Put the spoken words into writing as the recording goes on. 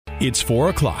It's 4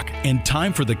 o'clock and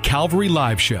time for the Calvary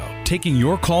Live Show, taking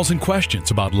your calls and questions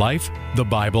about life, the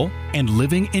Bible, and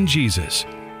living in Jesus.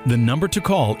 The number to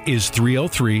call is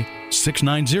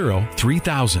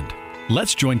 303-690-3000.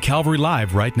 Let's join Calvary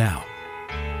Live right now.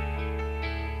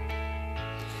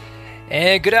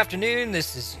 And good afternoon,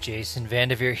 this is Jason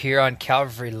Vandeveer here on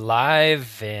Calvary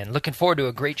Live, and looking forward to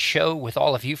a great show with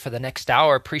all of you for the next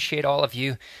hour. Appreciate all of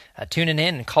you tuning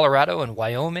in Colorado and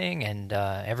Wyoming and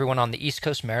everyone on the East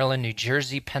Coast, Maryland, New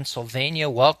Jersey, Pennsylvania.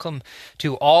 Welcome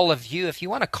to all of you. If you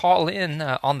want to call in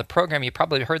on the program, you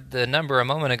probably heard the number a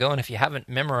moment ago, and if you haven't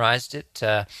memorized it,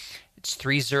 it's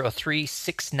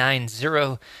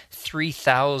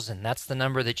 303-690-3000. That's the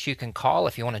number that you can call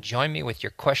if you want to join me with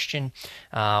your question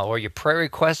or your prayer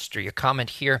request or your comment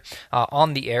here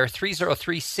on the air.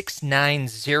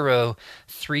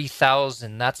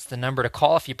 303-690-3000. That's the number to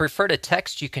call. If you prefer to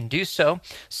text, you can do so.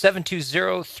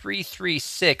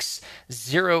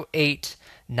 720-336-0897.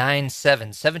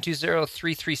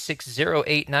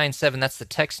 720-336-0897. That's the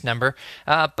text number.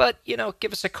 But,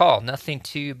 give us a call. Nothing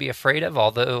to be afraid of,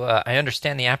 although I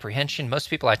understand the apprehension. Most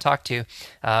people I talk to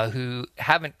who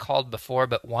haven't called before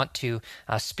but want to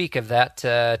speak of that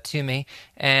to me.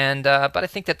 But I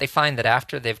think that they find that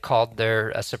after they've called,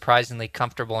 they're surprisingly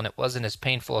comfortable, and it wasn't as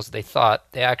painful as they thought.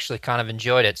 They actually kind of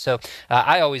enjoyed it. So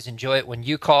I always enjoy it when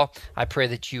you call. I pray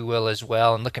that you will as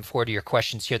well. And looking forward to your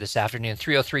questions here this afternoon.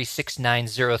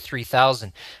 303-690-3000.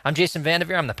 I'm Jason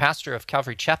Vandeveer. I'm the pastor of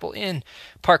Calvary Chapel in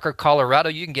Parker, Colorado.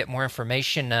 You can get more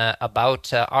information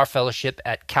about our fellowship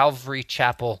at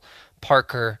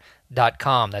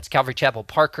calvarychapelparker.com. That's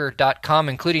calvarychapelparker.com,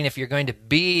 including if you're going to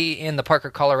be in the Parker,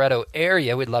 Colorado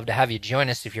area. We'd love to have you join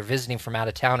us if you're visiting from out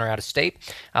of town or out of state,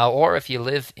 or if you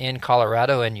live in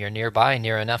Colorado and you're nearby,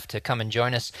 near enough to come and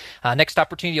join us. Next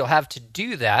opportunity you'll have to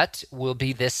do that will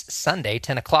be this Sunday,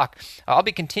 10 o'clock. I'll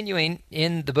be continuing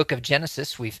in the book of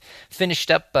Genesis. We've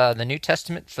finished up the New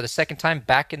Testament for the second time,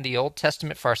 back in the Old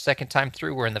Testament for our second time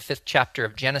through. We're in the 5th chapter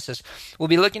of Genesis. We'll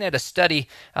be looking at a study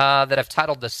that I've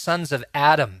titled The Sons of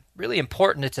Adam. Really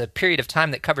important. It's a period of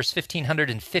time that covers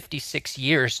 1,556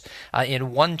 years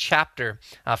in one chapter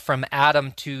from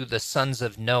Adam to the sons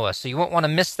of Noah. So you won't want to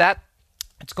miss that.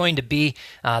 It's going to be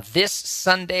this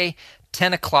Sunday,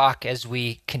 10 o'clock, as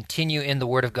we continue in the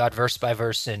Word of God verse by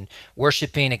verse and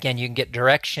worshiping. Again, you can get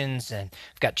directions, and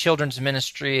we've got children's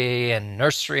ministry and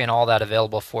nursery and all that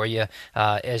available for you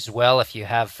as well. If you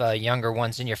have younger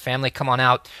ones in your family, come on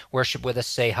out, worship with us,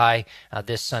 say hi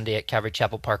this Sunday at Calvary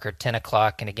Chapel Parker, 10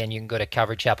 o'clock. And again, you can go to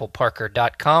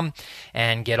calvarychapelparker.com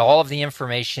and get all of the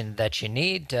information that you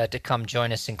need to come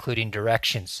join us, including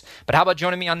directions. But how about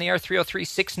joining me on the air,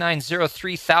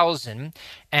 303-690-3000,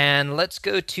 and let's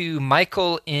go to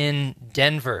Michael in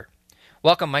Denver.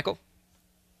 Welcome, Michael.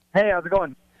 Hey, how's it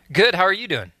going? Good. How are you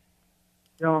doing?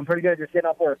 Doing pretty good. Just getting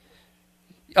off work.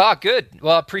 Ah, good.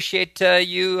 Well, I appreciate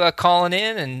you calling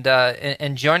in and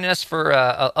joining us for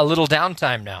a little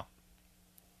downtime now.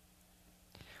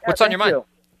 What's on your mind?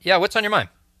 Yeah, what's on your mind?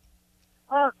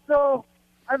 So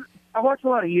I watch a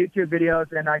lot of YouTube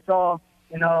videos, and I saw,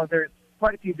 there's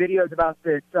quite a few videos about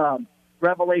this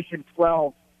Revelation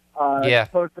 12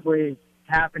 supposedly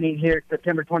happening here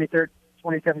September 23rd,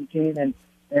 2017, and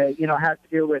has to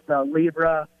do with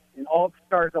Libra and all the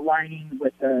stars aligning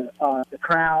with the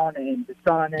crown and the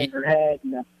sun in her head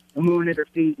and the moon at her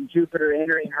feet and Jupiter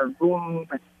entering her womb.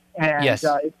 And Yes.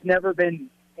 It's never been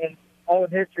in all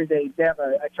of history. They have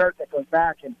a chart that goes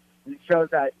back and it shows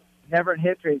that never in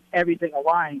history is everything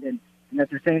aligned, and that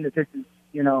they're saying that this is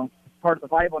part of the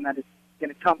Bible and that it's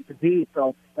going to come to be.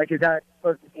 So, is that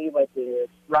supposed to be like the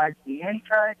rise of the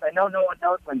Antichrist? I know no one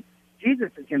knows when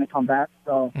Jesus is going to come back.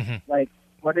 So,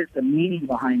 what is the meaning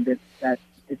behind it that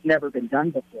it's never been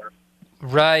done before?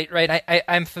 Right.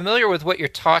 I'm familiar with what you're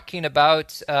talking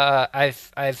about.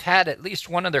 I've had at least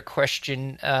one other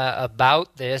question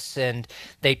about this, and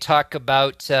they talk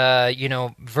about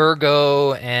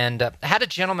Virgo, and I had a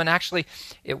gentleman, actually.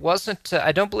 It wasn't.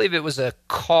 I don't believe it was a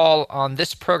call on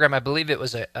this program. I believe it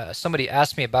was somebody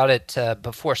asked me about it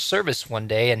before service one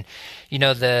day, and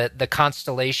the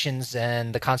constellations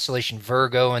and the constellation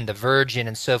Virgo and the Virgin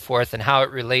and so forth, and how it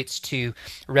relates to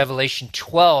Revelation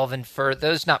 12. And for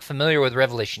those not familiar with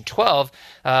Revelation 12,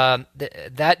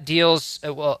 that deals,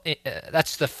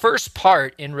 that's the first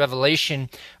part in Revelation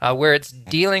where it's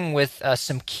dealing with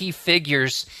some key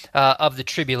figures of the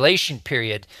tribulation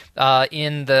period.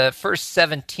 In the first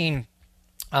 17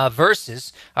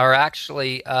 verses are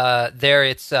actually there.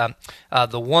 It's the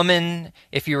woman,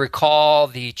 if you recall,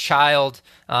 the child,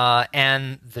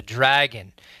 and the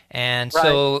dragon. And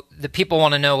so the people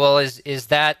want to know, well, is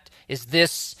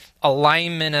this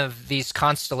alignment of these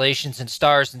constellations and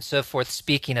stars and so forth,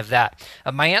 speaking of that?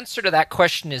 My answer to that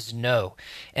question is no.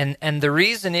 And the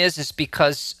reason is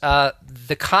because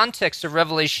the context of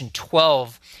Revelation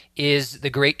 12 is the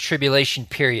Great Tribulation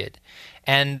period.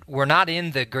 And we're not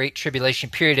in the Great Tribulation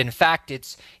period. In fact,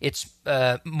 it's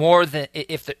more than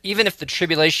even if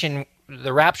the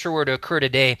rapture were to occur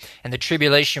today and the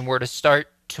tribulation were to start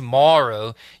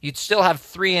tomorrow, you'd still have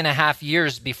 3.5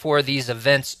 years before these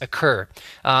events occur.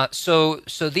 So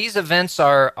these events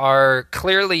are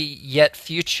clearly yet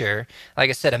future. Like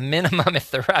I said, a minimum,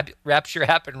 if the rapture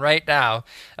happened right now,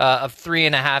 of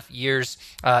 3.5 years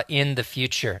in the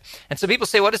future. And so people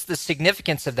say, what is the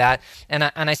significance of that? And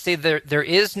I say there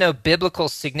is no biblical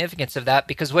significance of that,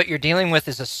 because what you're dealing with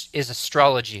is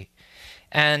astrology.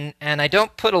 And I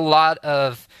don't put a lot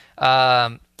of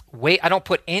I don't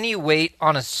put any weight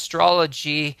on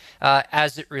astrology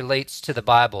as it relates to the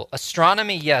Bible.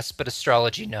 Astronomy, yes, but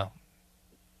astrology, no.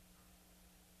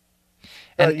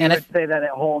 So you would say that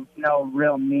it holds no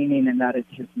real meaning and that it's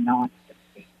just nonsense.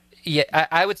 Yeah,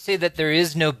 I would say that there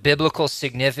is no biblical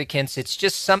significance. It's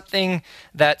just something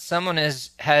that someone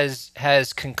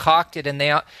has concocted, and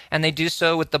they do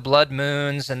so with the blood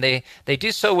moons, and they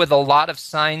do so with a lot of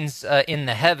signs in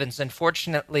the heavens.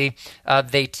 Unfortunately,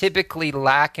 they typically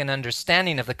lack an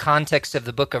understanding of the context of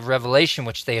the book of Revelation,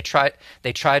 which they try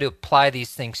to apply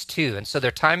these things to, and so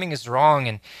their timing is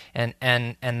wrong, and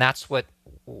that's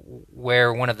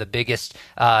where one of the biggest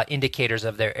indicators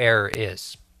of their error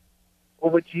is.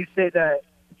 Well, would you say that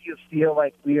you feel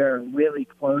like we are really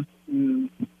close to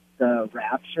the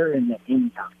rapture in the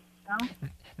end time now?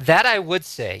 That I would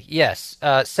say, yes.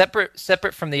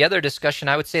 Separate from the other discussion,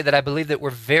 I would say that I believe that we're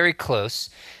very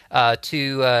close to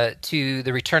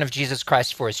the return of Jesus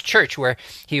Christ for his church, where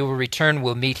he will return.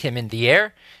 We'll meet him in the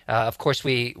air. Of course,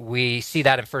 we see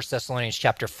that in 1 Thessalonians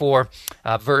chapter 4,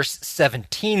 verse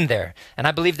 17 there. And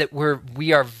I believe that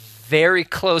we are very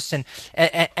close,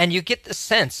 and you get the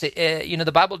sense,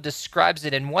 the Bible describes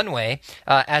it in one way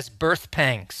as birth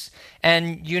pangs.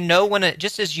 And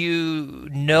just as you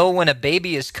know when a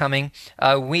baby is coming,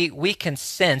 we can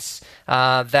sense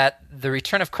that the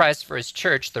return of Christ for his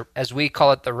church, as we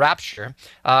call it, the rapture,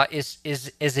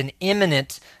 is an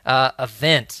imminent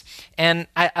event. And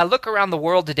I look around the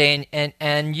world today,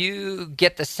 and you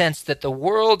get the sense that the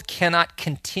world cannot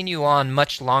continue on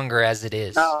much longer as it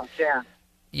is. Oh, yeah.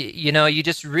 You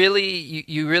just really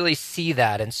you really see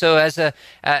that. And so as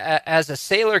a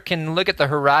sailor can look at the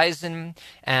horizon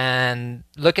and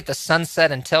look at the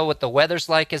sunset and tell what the weather's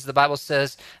like, as the Bible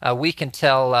says, we can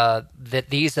tell that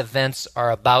these events are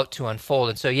about to unfold.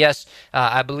 And so yes,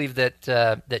 I believe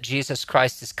that Jesus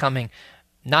Christ is coming,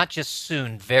 not just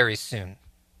soon, very soon.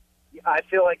 I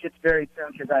feel like it's very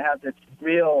soon, because I have this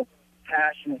real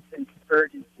passionate sense of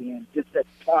urgency, and just to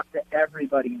talk to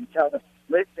everybody and tell them,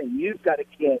 listen, you've got to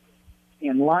get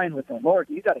in line with the Lord.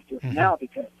 You've got to do it now,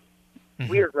 because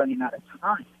we are running out of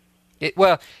time.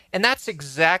 And that's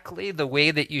exactly the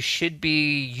way that you should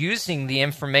be using the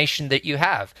information that you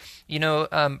have.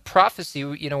 Prophecy,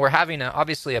 we're having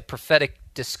obviously a prophetic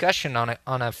discussion on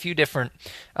a few different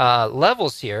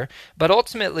levels here, but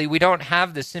ultimately we don't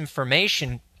have this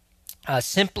information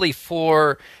simply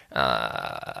for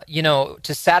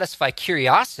to satisfy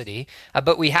curiosity,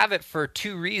 but we have it for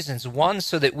two reasons. One,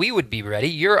 so that we would be ready.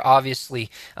 You're obviously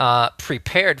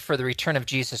prepared for the return of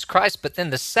Jesus Christ, but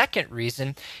then the second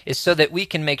reason is so that we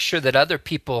can make sure that other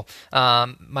people,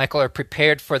 Michael, are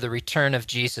prepared for the return of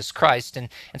Jesus Christ, and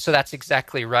so that's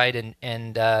exactly right,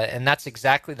 and that's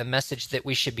exactly the message that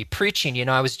we should be preaching.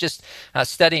 I was just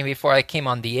studying before I came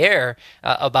on the air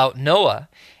about Noah,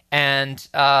 and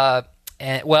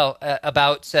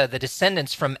about the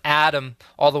descendants from Adam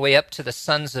all the way up to the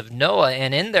sons of Noah.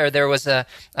 And in there was a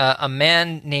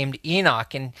man named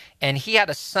Enoch, and he had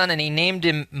a son, and he named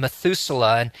him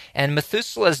Methuselah. And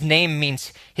Methuselah's name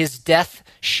means his death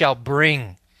shall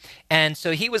bring. And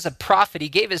so he was a prophet. He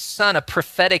gave his son a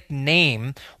prophetic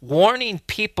name, warning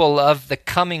people of the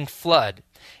coming flood.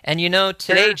 And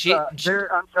today...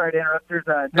 I'm sorry to interrupt.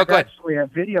 There's actually a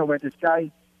video where this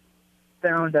guy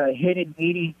found a hidden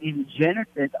meaning in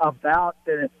Genesis about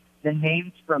the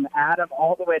names from Adam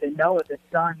all the way to Noah, the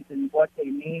sons, and what they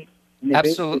mean. And it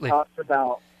Absolutely talks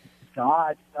about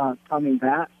God coming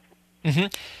back. Mm-hmm.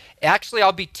 Actually,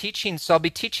 I'll be teaching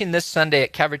this Sunday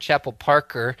at Calvary Chapel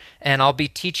Parker, and I'll be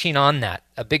teaching on that.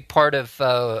 A big part of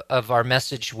our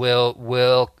message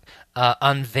will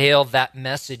unveil that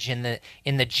message in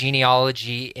the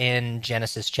genealogy in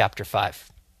Genesis chapter 5.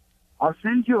 I'll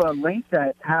send you a link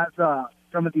that has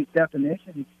some of these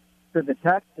definitions to the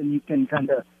text, and you can kind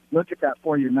of look at that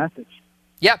for your message.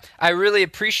 Yeah, I really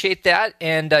appreciate that,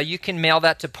 and you can mail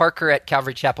that to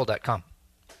Parker@CalvaryChapel.com.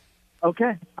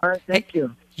 Okay. All right. Thank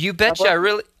you. You betcha.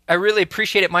 I really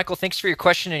appreciate it, Michael. Thanks for your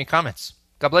question and your comments.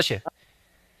 God bless you.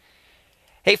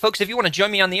 Hey, folks, if you want to join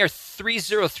me on the air,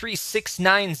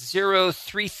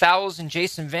 303-690-3000.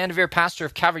 Jason Vandeveer, pastor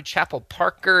of Calvary Chapel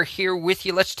Parker, here with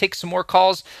you. Let's take some more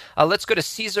calls. Let's go to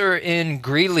Caesar in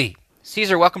Greeley.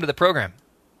 Caesar, welcome to the program.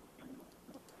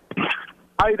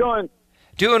 How you doing?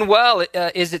 Doing well.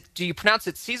 Do you pronounce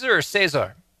it Caesar or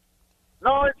Cesar?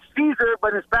 No, it's Caesar,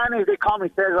 but in Spanish they call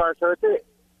me Cesar, so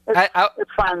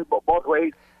it's fine both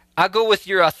ways. I'll go with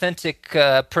your authentic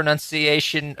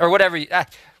pronunciation or whatever.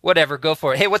 Whatever, go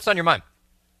for it. Hey, what's on your mind?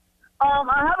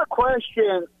 I have a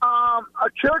question. A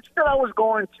church that I was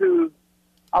going to,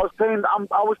 I was playing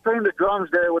the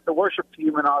drums there with the worship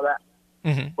team and all that.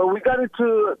 Mm-hmm. But we got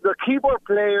into the keyboard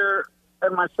player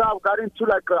and myself got into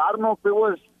I don't know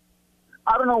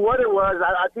what it was.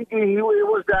 I think it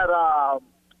was that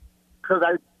because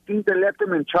I think they left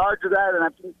him in charge of that, and I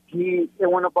think it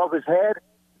went above his head.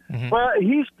 Mm-hmm. But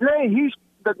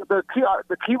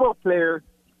the keyboard player.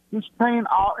 He's playing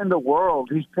out in the world.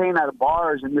 He's playing at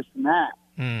bars and this and that.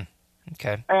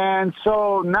 Okay. And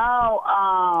so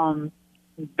now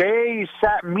they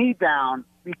sat me down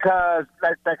because,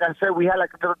 like I said, we had a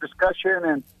little discussion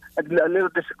and a little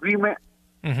disagreement.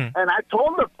 Mm-hmm. And I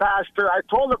told the pastor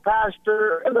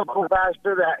and the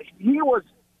co-pastor that he was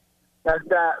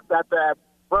that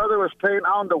brother was playing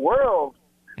out in the world,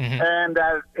 mm-hmm. and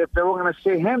that if they were going to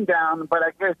sit him down, but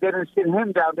I guess they didn't sit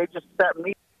him down. They just sat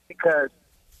me because.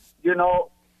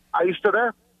 Are you still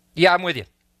there? Yeah, I'm with you.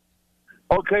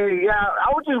 Okay, yeah.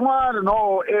 I would just want to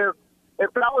know if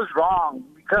I was wrong,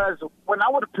 because when I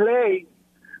would play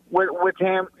with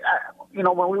him,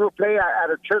 when we would play at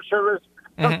a church service,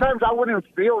 sometimes I wouldn't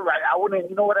feel right. I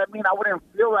wouldn't, you know what I mean? I wouldn't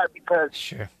feel right because,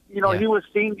 sure. He was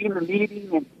singing and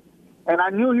leading, and I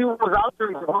knew he was out there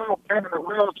in the world, playing in the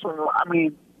world. So, I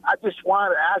mean, I just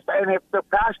wanted to ask that. And if the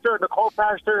pastor, the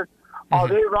co-pastor, are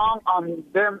they wrong on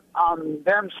them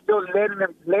still letting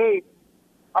him play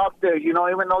up there,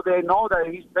 even though they know that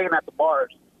he's playing at the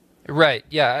bars? Right.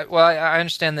 Yeah. Well, I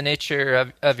understand the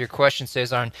nature of your question,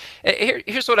 Cesar.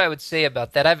 Here's what I would say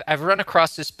about that. I've run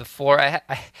across this before.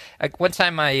 One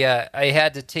time I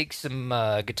had to take some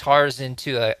guitars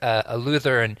into a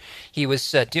Luther, and he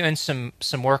was doing some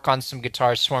work on some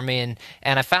guitars for me,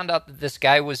 and I found out that this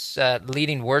guy was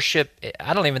leading worship.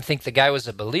 I don't even think the guy was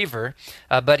a believer,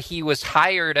 but he was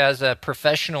hired as a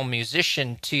professional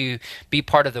musician to be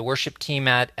part of the worship team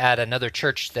at another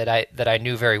church that I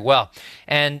knew very well.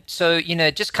 And so,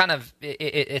 it just kind of,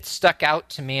 it stuck out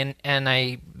to me, and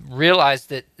I realized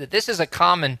that this is a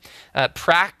common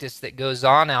practice that goes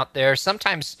on out there.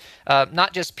 Sometimes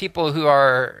not just people who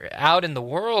are out in the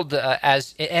world,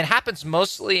 as it happens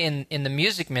mostly in the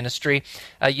music ministry.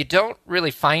 You don't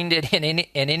really find it in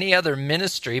any other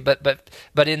ministry,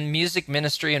 but in music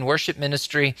ministry and worship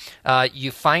ministry,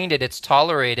 you find it. It's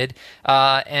tolerated,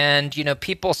 and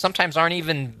people sometimes aren't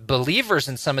even believers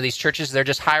in some of these churches. They're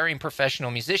just hiring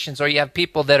professional musicians, or you have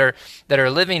people that are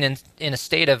living in a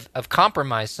state of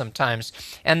compromise sometimes.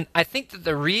 And I think that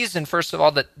the reason, first of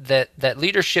all, that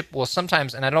leadership will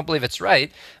sometimes, and I don't believe it's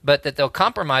right, but that they'll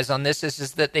compromise on this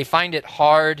is that they find it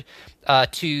hard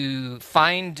to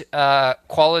find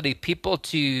quality people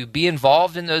to be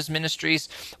involved in those ministries,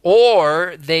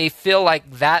 or they feel like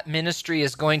that ministry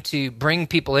is going to bring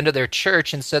people into their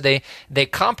church, and so they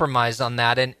compromise on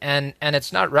that, and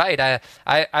it's not right.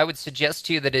 I would suggest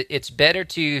to you that it's better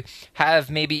to have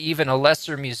maybe even a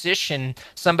lesser musician,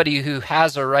 somebody who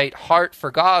has a right heart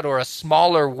for God, or a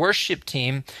smaller worship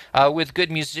team with good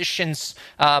musicians,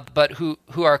 but who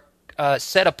are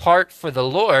set apart for the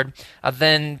Lord,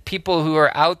 than people who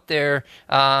are out there,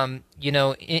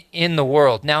 in the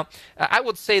world. Now, I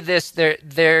would say this: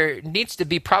 there needs to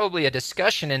be probably a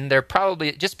discussion, and there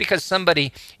probably, just because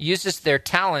somebody uses their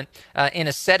talent in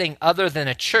a setting other than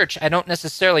a church, I don't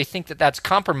necessarily think that that's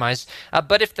compromise.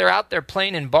 But if they're out there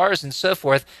playing in bars and so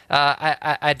forth,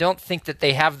 I don't think that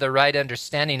they have the right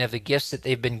understanding of the gifts that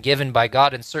they've been given by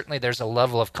God, and certainly there's a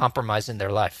level of compromise in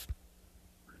their life.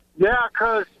 Yeah,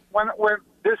 because when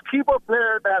this keyboard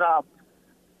player that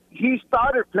he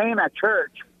started playing at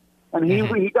church, and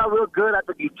he got real good at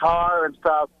the guitar and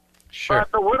stuff. Sure. But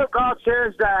the Word of God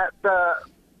says that the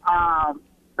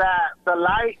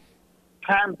light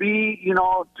can be,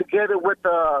 together with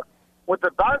the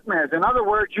darkness. In other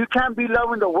words, you can't be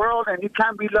loving the world and you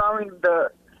can't be loving the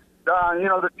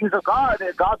things of God.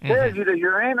 God says either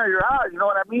you're in or you're out. You know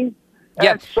what I mean?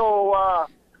 Yeah. And so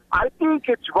I think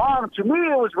it's wrong. To me,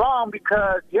 it was wrong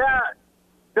because,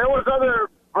 there was other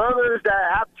brothers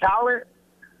that have talent,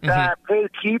 that played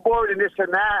keyboard and this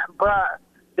and that, but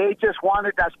they just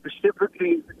wanted that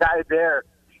specifically guy there.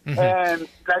 And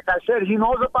like I said, he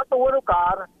knows about the Word of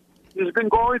God. He's been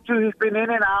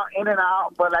in and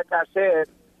out. But like I said,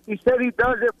 he said he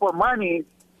does it for money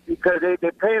because they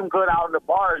pay him good out in the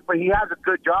bars. But he has a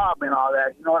good job and all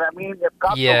that. You know what I mean? If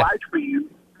God provides for you,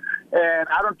 and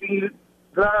I don't think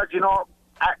drugs, in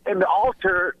the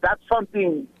altar, that's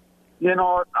something,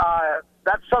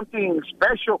 that's something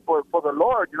special for the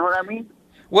Lord. You know what I mean?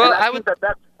 Well, I would.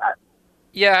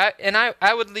 Yeah, and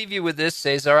I would leave you with this,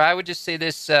 Cesar. I would just say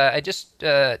this. I just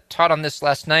taught on this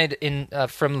last night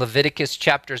from Leviticus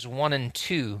chapters 1 and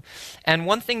 2. And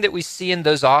one thing that we see in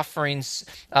those offerings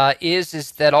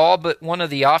is that all but one of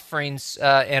the offerings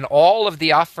and all of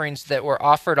the offerings that were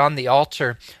offered on the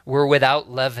altar were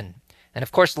without leaven. And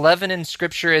of course, leaven in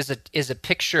Scripture is a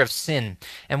picture of sin.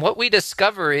 And what we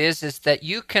discover is that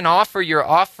you can offer your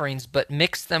offerings, but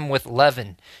mix them with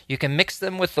leaven. You can mix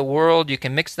them with the world. You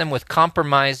can mix them with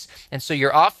compromise. And so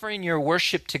you're offering your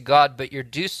worship to God, but you're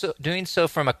doing so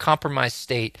from a compromised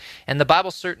state. And the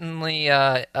Bible certainly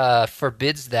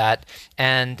forbids that.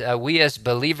 And we as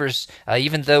believers,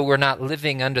 even though we're not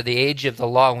living under the age of the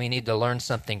law, we need to learn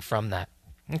something from that.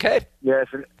 Okay. Yes.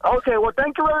 Okay. Well,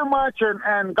 thank you very much,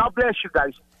 and God bless you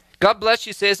guys. God bless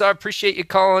you, Cesar. Appreciate you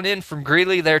calling in from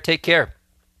Greeley there. Take care.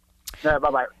 Yeah,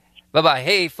 bye-bye. Bye-bye.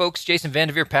 Hey, folks, Jason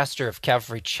Vanderveer, pastor of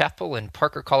Calvary Chapel in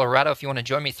Parker, Colorado. If you want to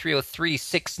join me,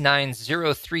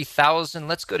 303-690-3000.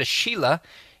 Let's go to Sheila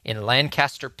in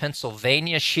Lancaster,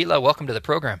 Pennsylvania. Sheila, welcome to the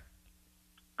program.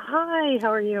 Hi,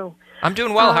 how are you? I'm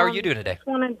doing well. How are you doing today? I just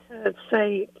wanted to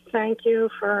say thank you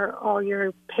for all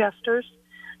your pastors.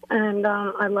 And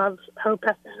I love Hope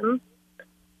FM.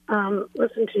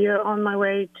 Listen to you on my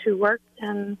way to work,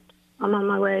 and I'm on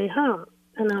my way home,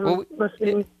 and I'm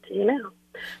listening to you now.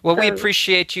 Well, we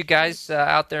appreciate you guys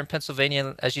out there in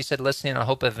Pennsylvania, as you said, listening on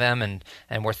Hope FM,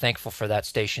 and we're thankful for that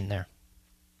station there.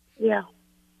 Yeah,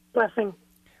 blessing.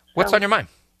 What's on your mind?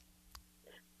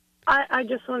 I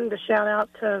just wanted to shout out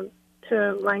to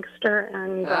Lancaster,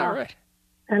 and all right.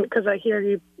 And because I hear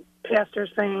you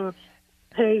pastors saying,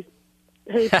 hey,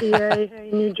 PA, hey,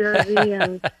 New Jersey,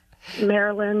 and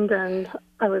Maryland, and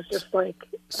I was just like,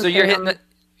 so you're hitting us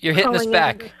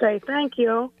back. To say thank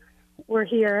you. We're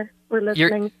here. We're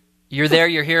listening. You're there.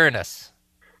 You're hearing us.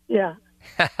 Yeah.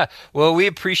 Well, we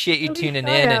appreciate you tuning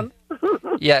in. And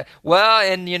yeah. Well,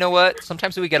 and you know what?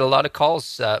 Sometimes we get a lot of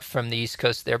calls from the East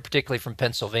Coast there, particularly from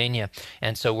Pennsylvania,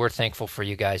 and so we're thankful for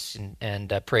you guys,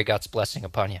 and pray God's blessing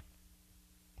upon you.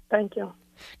 Thank you.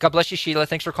 God bless you, Sheila.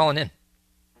 Thanks for calling in.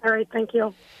 All right, thank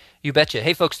you. You betcha.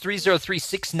 Hey, folks,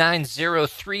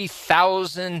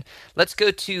 303-690-3000. Let's go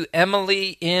to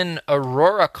Emily in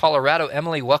Aurora, Colorado.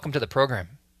 Emily, welcome to the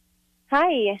program.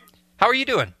 Hi. How are you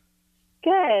doing?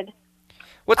 Good.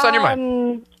 What's on your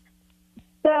mind?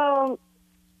 So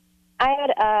I had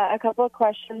a couple of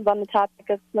questions on the topic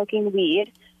of smoking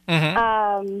weed.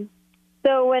 Mm-hmm.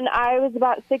 So when I was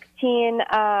about 16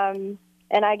 and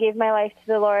I gave my life to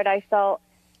the Lord, I felt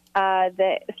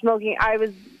that I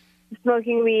was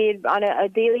smoking weed on a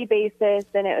daily basis,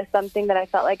 and it was something that I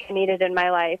felt like I needed in my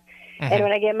life. Mm-hmm. And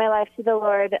when I gave my life to the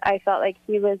Lord, I felt like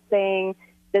He was saying,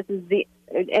 "This is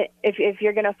if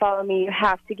you're going to follow me, you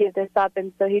have to give this up."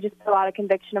 And so He just put a lot of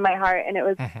conviction in my heart, and it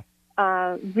was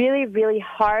really, really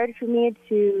hard for me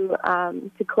to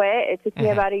quit. It took me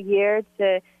about a year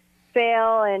to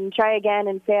fail and try again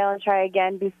and fail and try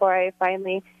again before I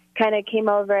finally kind of came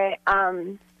over it.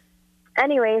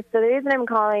 Anyway, so the reason I'm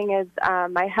calling is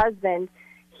my husband.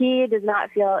 He does not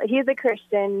feel, he's a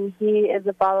Christian, he is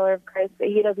a follower of Christ, but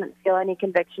he doesn't feel any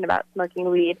conviction about smoking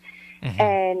weed.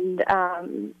 And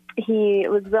he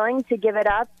was willing to give it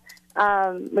up.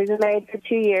 We've been married for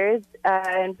 2 years,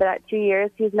 and for that 2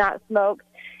 years, he's not smoked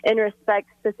in respect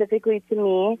specifically to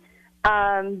me.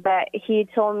 But he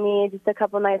told me just a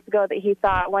couple nights ago that he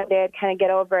thought one day I'd kind of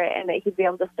get over it and that he'd be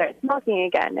able to start smoking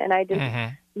again. And I just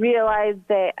realized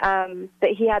that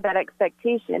that he had that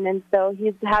expectation, and so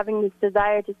he's having this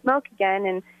desire to smoke again.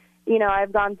 And you know,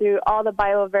 I've gone through all the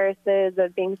Bible verses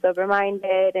of being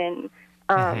sober-minded, and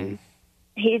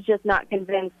he's just not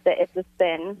convinced that it's a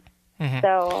sin.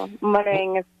 So I'm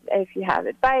wondering if you have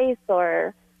advice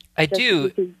or I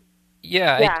do.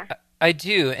 Yeah. I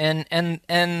do, and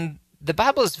the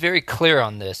Bible is very clear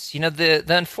on this. You know, the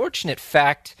unfortunate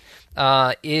fact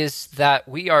is that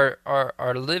we are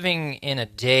living in a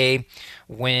day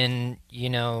when,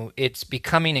 it's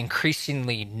becoming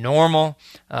increasingly normal,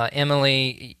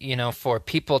 Emily, for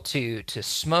people to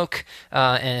smoke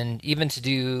and even to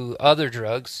do other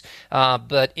drugs.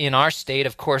 But in our state,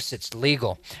 of course, it's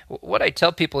legal. What I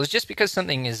tell people is just because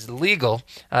something is legal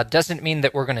doesn't mean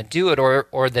that we're going to do it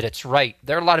or that it's right.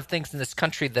 There are a lot of things in this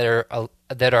country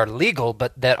that are legal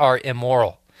but that are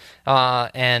immoral.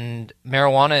 And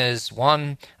marijuana is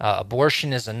one,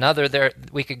 abortion is another. There,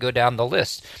 we could go down the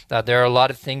list. There are a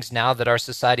lot of things now that our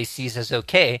society sees as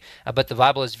okay, but the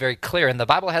Bible is very clear, and the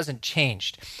Bible hasn't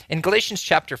changed. In Galatians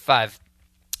chapter 5,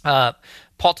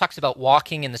 Paul talks about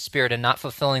walking in the Spirit and not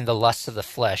fulfilling the lusts of the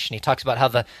flesh. And he talks about how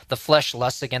the flesh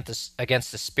lusts against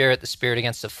the Spirit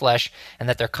against the flesh, and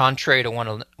that they're contrary to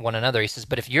one another. He says,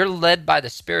 but if you're led by the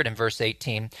Spirit, in verse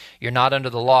 18, you're not under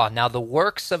the law. Now the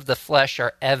works of the flesh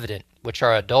are evident, which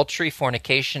are adultery,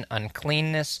 fornication,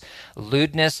 uncleanness,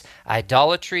 lewdness,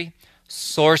 idolatry,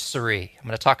 sorcery. I'm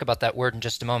going to talk about that word in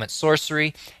just a moment.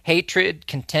 Sorcery, hatred,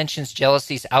 contentions,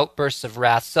 jealousies, outbursts of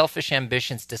wrath, selfish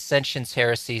ambitions, dissensions,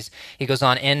 heresies. He goes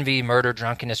on, envy, murder,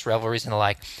 drunkenness, revelries, and the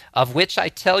like, of which I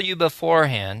tell you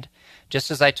beforehand, just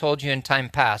as I told you in time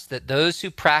past, that those who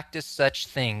practice such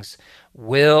things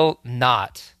will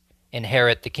not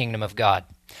inherit the kingdom of God.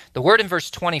 The word in verse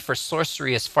 20 for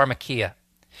sorcery is pharmakia,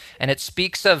 and it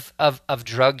speaks of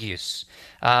drug use.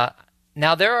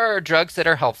 Now, there are drugs that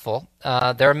are helpful.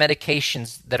 There are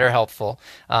medications that are helpful,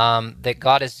 that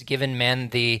God has given men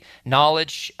the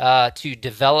knowledge to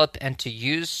develop and to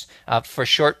use for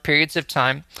short periods of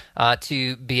time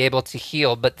to be able to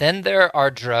heal. But then there are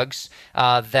drugs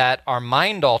that are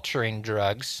mind-altering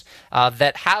drugs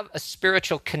that have a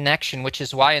spiritual connection, which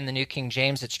is why in the New King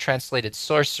James it's translated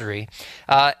sorcery.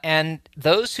 And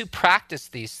those who practice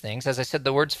these things, as I said,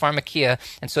 the word's pharmakia,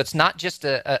 and so it's not just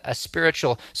a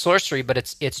spiritual sorcery, but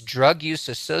it's drug use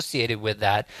associated with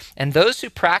that. And those who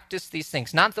practice these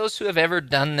things, not those who have ever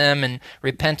done them and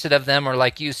repented of them or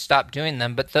like you stopped doing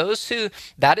them, but those who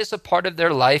that is a part of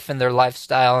their life and their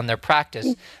lifestyle and their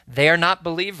practice, they are not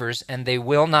believers and they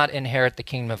will not inherit the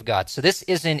kingdom of God. So this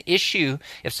is an issue.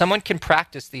 If someone can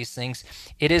practice these things,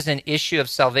 it is an issue of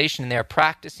salvation, and they're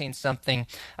practicing something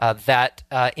that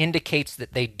indicates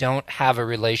that they don't have a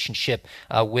relationship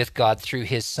with God through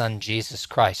his son, Jesus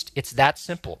Christ. It's that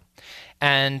simple.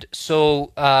 And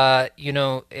so, and you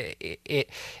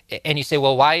say,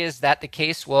 well, why is that the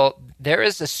case? Well, there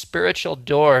is a spiritual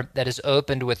door that is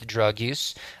opened with drug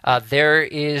use. There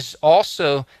is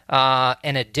also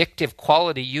an addictive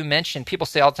quality. You mentioned, people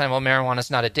say all the time, well, marijuana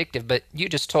is not addictive, but you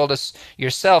just told us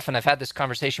yourself, and I've had this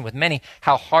conversation with many,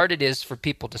 how hard it is for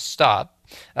people to stop.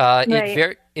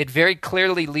 Right. It very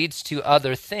clearly leads to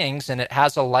other things, and it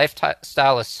has a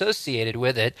lifestyle associated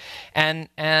with it, and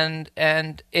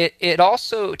it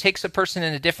also takes a person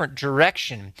in a different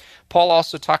direction. Paul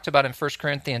also talked about in 1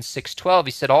 Corinthians 6:12.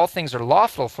 He said, "All things are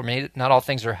lawful for me; not all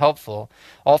things are helpful.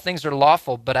 All things are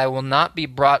lawful, but I will not be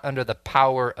brought under the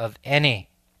power of any."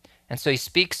 And so he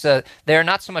speaks there,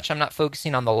 not so much I'm not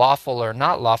focusing on the lawful or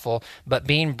not lawful, but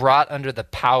being brought under the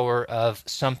power of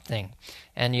something.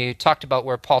 And you talked about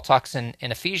where Paul talks in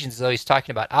Ephesians, though he's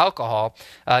talking about alcohol.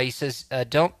 He says,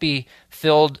 don't be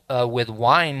filled with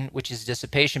wine, which is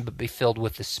dissipation, but be filled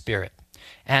with the Spirit.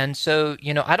 And so,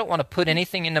 I don't want to put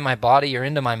anything into my body or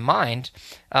into my mind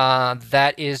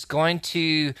that is going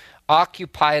to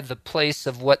occupy the place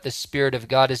of what the Spirit of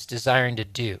God is desiring to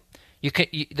do.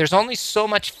 There's only so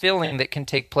much filling that can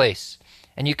take place.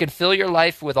 And you can fill your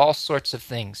life with all sorts of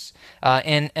things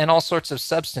and all sorts of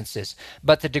substances.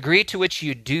 But the degree to which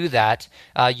you do that,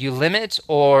 you limit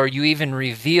or you even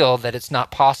reveal that it's not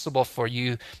possible for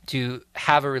you to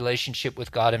have a relationship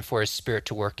with God and for his Spirit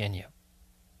to work in you.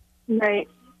 Right.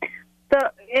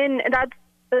 So, and that's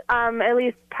at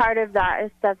least part of that is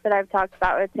stuff that I've talked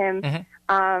about with him.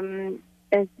 Mm-hmm.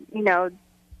 Is,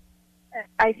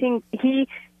 I think he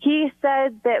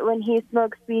said that when he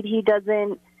smokes weed, he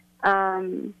can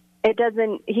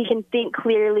think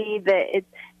clearly that it's,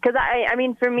 because I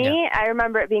mean, for me, I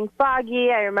remember it being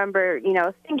foggy. I remember,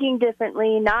 thinking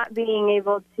differently, not being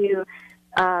able to,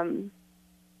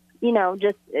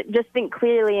 just think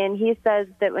clearly. And he says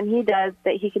that when he does,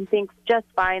 that he can think just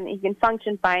fine, that he can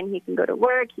function fine. He can go to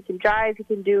work, he can drive, he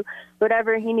can do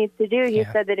whatever he needs to do. He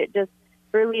said that it just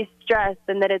release stress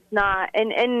and that it's not,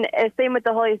 and same with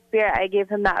the Holy Spirit. I gave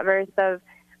him that verse of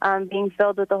being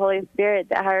filled with the Holy Spirit,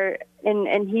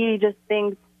 and he just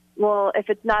thinks, well, if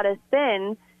it's not a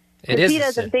sin, he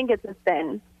doesn't think it's a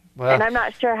sin. Well, and I'm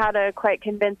not sure how to quite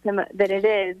convince him that it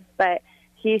is, but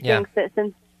he thinks that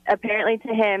since apparently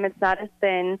to him it's not a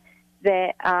sin,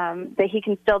 that that he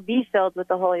can still be filled with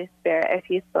the Holy Spirit if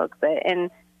he smokes it. And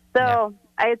so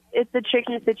it's a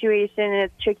tricky situation, and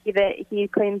it's tricky that he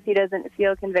claims he doesn't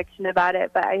feel conviction about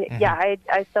it. But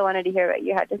I still wanted to hear what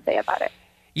you had to say about it.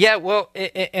 Yeah, well,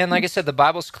 and like I said, the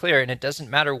Bible's clear, and it doesn't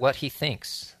matter what he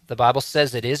thinks. The Bible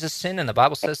says it is a sin, and the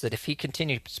Bible says that if he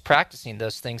continues practicing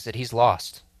those things, that he's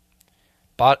lost.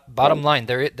 Bottom line,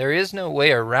 there is no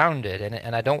way around it,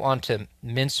 and I don't want to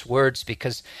mince words,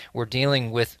 because we're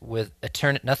dealing with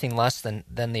nothing less than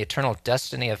the eternal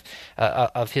destiny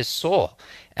of his soul,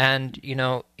 and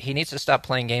he needs to stop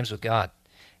playing games with God.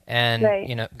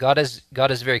 And God is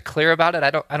very clear about it.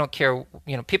 I don't care.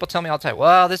 People tell me all the time,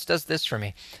 well, this does this for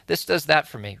me, this does that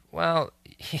for me. Well,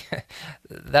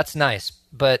 that's nice,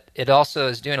 but it also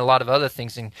is doing a lot of other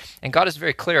things, and God is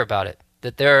very clear about it.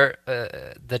 That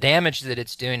the damage that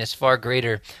it's doing is far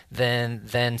greater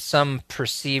than some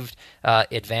perceived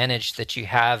advantage that you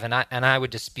have, and I would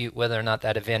dispute whether or not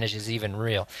that advantage is even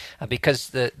real,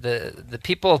 because the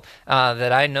people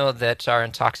that I know that are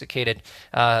intoxicated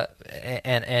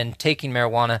and taking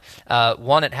marijuana,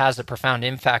 one, it has a profound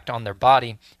impact on their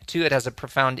body. Two, it has a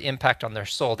profound impact on their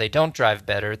soul. They don't drive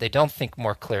better. They don't think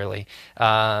more clearly.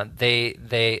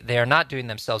 They are not doing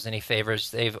themselves any favors.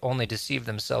 They've only deceived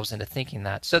themselves into thinking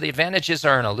that. So the advantages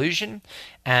are an illusion,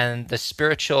 and the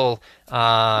spiritual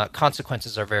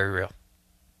consequences are very real.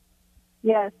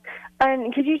 Yes.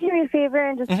 And could you do me a favor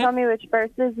and just tell me which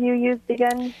verses you used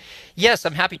again? Yes,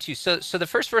 I'm happy to. So the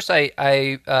first verse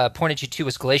I pointed you to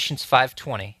was Galatians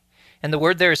 5:20. And the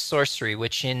word there is sorcery,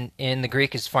 which in the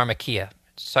Greek is pharmakia.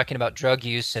 It's talking about drug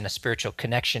use and a spiritual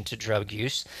connection to drug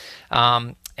use.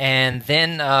 And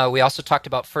then we also talked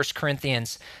about 1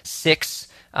 Corinthians 6,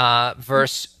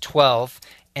 verse 12.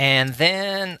 And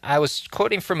then I was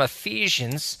quoting from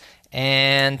Ephesians,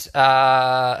 and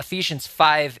Ephesians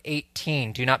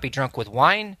 5:18. Do not be drunk with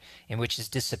wine, in which is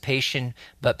dissipation,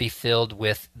 but be filled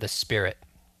with the Spirit.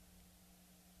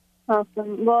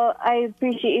 Awesome. Well, I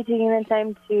appreciate you taking the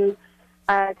time to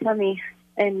tell me,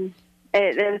 and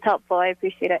it was helpful. I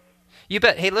appreciate it. You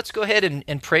bet. Hey, let's go ahead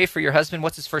and pray for your husband.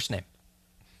 What's his first name?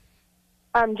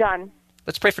 John.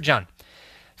 Let's pray for John.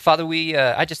 Father,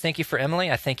 I just thank you for Emily.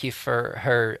 I thank you for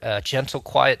her gentle,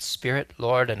 quiet spirit,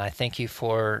 Lord, and I thank you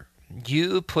for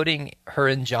you putting her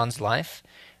in John's life.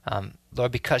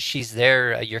 Lord, because she's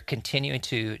there, you're continuing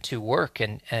to work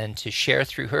and to share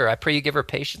through her. I pray you give her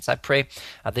patience. I pray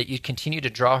that you continue to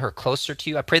draw her closer to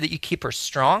you. I pray that you keep her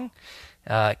strong,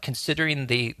 considering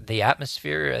the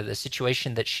atmosphere, the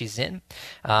situation that she's in.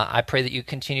 I pray that you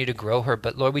continue to grow her.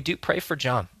 But Lord, we do pray for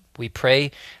John. We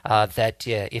pray that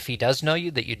if he does know you,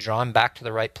 that you draw him back to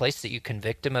the right place, that you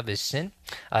convict him of his sin.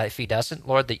 If he doesn't,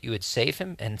 Lord, that you would save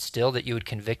him, and still that you would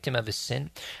convict him of his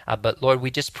sin. But Lord, we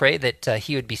just pray that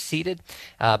he would be seated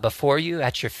before you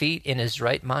at your feet in his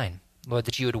right mind. Lord,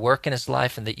 that you would work in his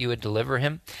life, and that you would deliver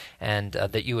him, and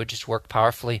that you would just work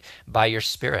powerfully by your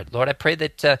Spirit. Lord, I pray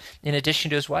that in addition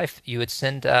to his wife, you would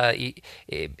send,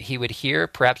 he would hear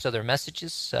perhaps other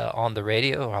messages on the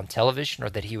radio or on television, or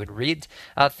that he would read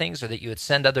things, or that you would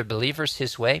send other believers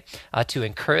his way to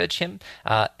encourage him,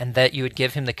 and that you would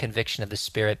give him the conviction of the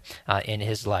Spirit in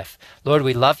his life. Lord,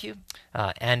 we love you,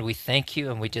 and we thank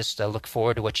you, and we just look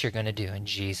forward to what you're going to do. In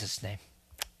Jesus' name,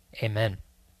 amen.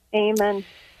 Amen.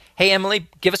 Hey, Emily,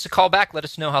 give us a call back. Let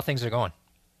us know how things are going.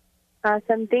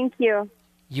 Awesome. Thank you.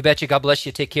 You betcha. God bless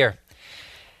you. Take care.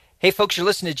 Hey, folks, you're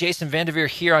listening to Jason Vanderveer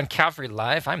here on Calvary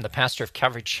Live. I'm the pastor of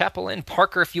Calvary Chapel in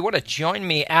Parker. If you want to join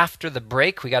me after the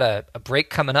break, we got a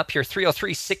break coming up here,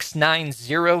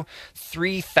 303-690-3000.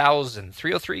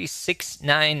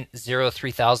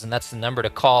 303-690-3000. That's the number to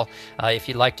call if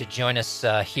you'd like to join us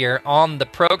here on the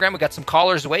program. We got some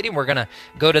callers waiting. We're going to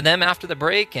go to them after the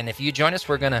break, and if you join us,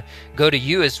 we're going to go to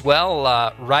you as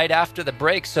well right after the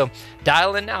break. So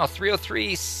dial in now,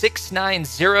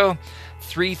 303-690-3000.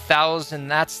 3000,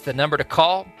 that's the number to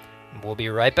call. We'll be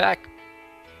right back.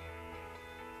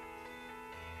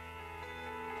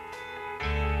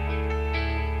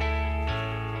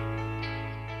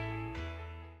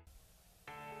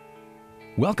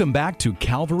 Welcome back to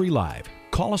Calvary Live.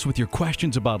 Call us with your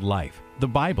questions about life, the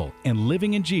Bible, and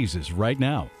living in Jesus right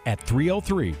now at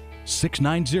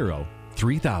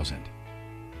 303-690-3000.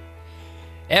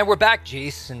 And we're back.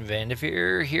 Jason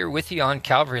Vanderveer here with you on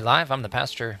Calvary Live. I'm the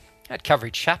pastor at Calvary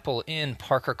Chapel in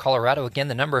Parker, Colorado. Again,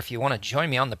 the number if you want to join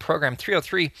me on the program,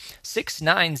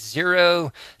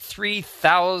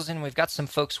 303-690-3000. We've got some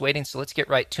folks waiting, so let's get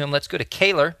right to them. Let's go to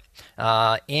Kaylor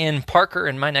in Parker,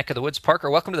 in my neck of the woods. Parker,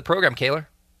 welcome to the program, Kaylor.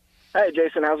 Hey,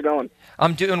 Jason, how's it going?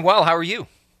 I'm doing well. How are you?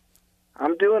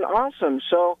 I'm doing awesome.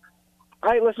 So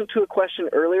I listened to a question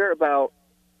earlier about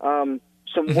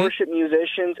some worship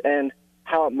musicians and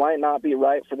how it might not be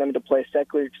right for them to play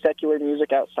secular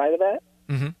music outside of that.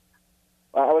 Mm-hmm.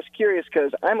 I was curious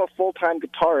because I'm a full-time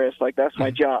guitarist, like that's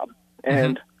my job,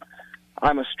 and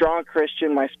I'm a strong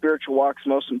Christian. My spiritual walk's the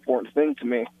most important thing to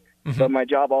me, but my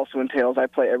job also entails I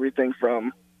play everything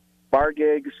from bar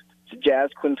gigs to jazz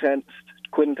quintets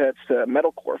to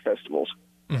metalcore festivals.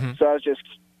 So I was just,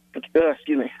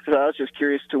 So I was just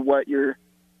curious to what your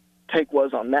take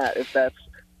was on that. If that's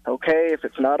okay, if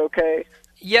it's not okay.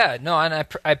 Yeah, no, and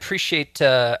I appreciate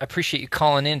you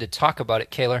calling in to talk about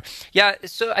it, Kaylor. Yeah,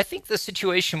 so I think the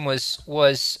situation was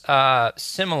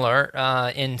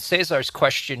similar in Cesar's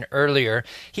question earlier.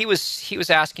 He was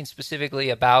asking specifically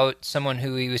about someone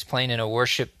who he was playing in a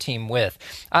worship team with.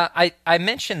 I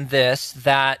mentioned this,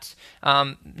 that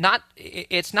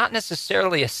it's not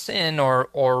necessarily a sin or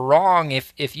wrong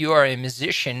if you are a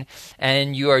musician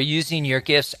and you are using your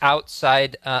gifts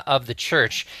outside of the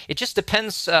church. It just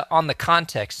depends on the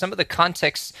context. Some of the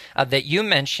contexts that you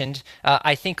mentioned,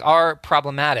 I think, are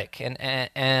problematic,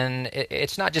 and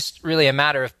it's not just really a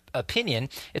matter of opinion.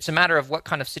 It's a matter of what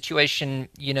kind of situation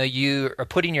you are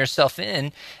putting yourself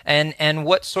in, and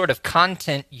what sort of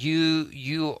content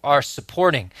you are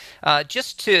supporting.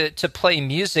 Just to play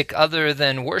music other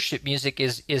than worship music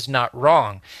is not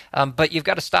wrong, but you've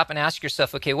got to stop and ask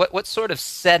yourself, okay, what sort of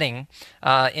setting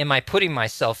am I putting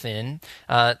myself in?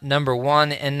 Number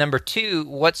one, and number two,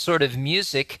 what sort of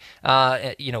music?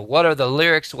 What are the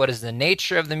lyrics? What is the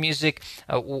nature of the music?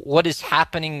 What is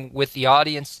happening with the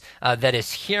audience that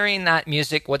is hearing that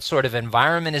music? What sort of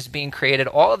environment is being created?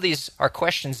 All of these are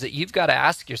questions that you've got to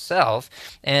ask yourself,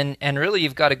 and really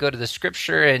you've got to go to the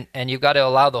Scripture, and you've got to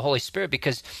allow the Holy Spirit,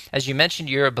 because as you mentioned,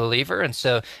 you're a believer, and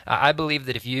so I believe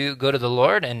that if you go to the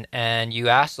Lord and you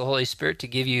ask the Holy Spirit to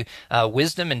give you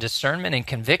wisdom and discernment and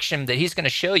conviction, that He's going to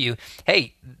show you,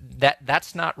 hey,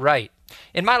 that's not right.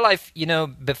 In my life,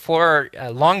 long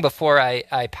before I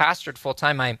pastored full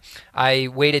time, I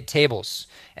waited tables,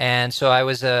 and so I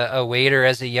was a waiter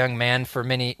as a young man for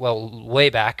way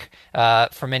back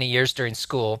for many years during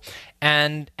school.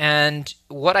 And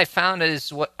what I found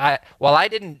is while I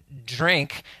didn't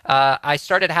drink, I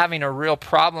started having a real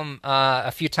problem.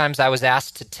 A few times I was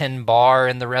asked to tend bar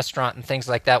in the restaurant and things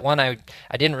like that. One, I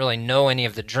didn't really know any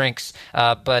of the drinks,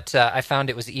 but I found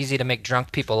it was easy to make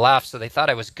drunk people laugh, so they thought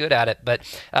I was good at it.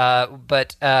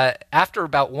 But after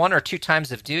about one or two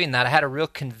times of doing that, I had a real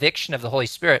conviction of the Holy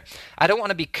Spirit. I don't want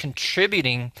to be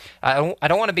contributing. I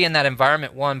don't want to be in that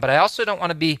environment, one, but I also don't want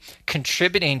to be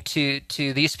contributing to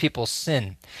these people's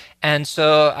sin. And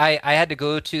so I had to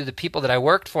go to the people that I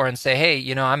worked for and say,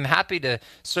 hey, I'm happy to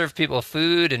serve people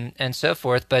food and so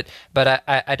forth, but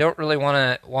I don't really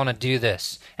want to do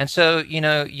this. And so,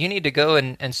 you need to go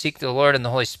and seek the Lord and the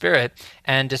Holy Spirit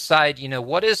and decide,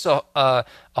 what is a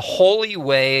holy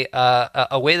way,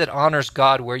 a way that honors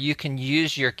God, where you can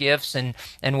use your gifts and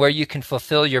where you can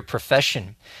fulfill your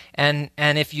profession. And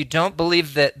if you don't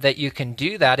believe that you can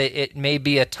do that, it may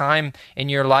be a time in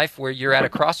your life where you're at a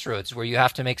crossroads, where you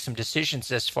have to make some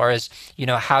decisions as far as,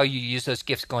 how you use those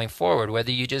gifts going forward,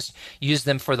 whether you just use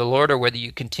them for the Lord or whether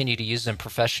you continue to use them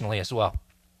professionally as well.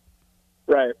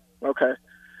 Right. Okay.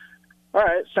 All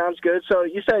right, sounds good. So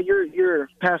you said you're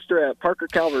pastor at Parker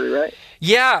Calvary, right?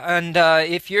 Yeah, and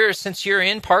since you're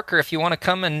in Parker, if you want to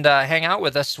come and hang out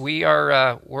with us,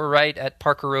 we're right at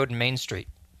Parker Road and Main Street.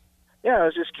 Yeah, I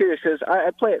was just curious because I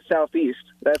play at Southeast.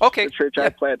 That's the church I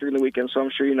play at during the weekend, so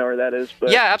I'm sure you know where that is. But,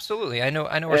 yeah, absolutely. I know.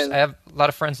 I have a lot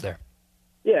of friends there.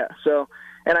 Yeah. So,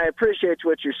 and I appreciate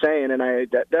what you're saying, and I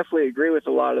definitely agree with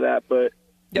a lot of that. But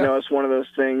it's one of those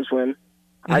things when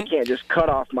I can't just cut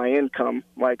off my income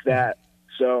like that.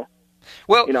 So,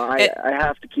 I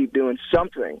have to keep doing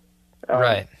something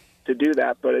right to do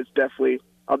that. But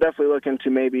I'll definitely look into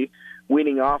maybe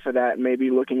weaning off of that and maybe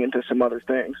looking into some other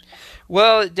things.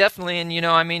 Well, definitely, and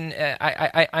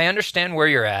I understand where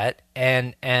you're at,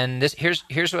 and this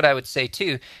here's what I would say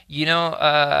too.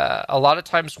 A lot of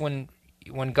times when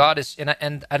God is,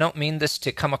 and I don't mean this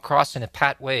to come across in a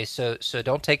pat way, so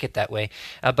don't take it that way.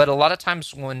 But a lot of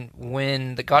times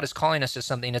when the God is calling us to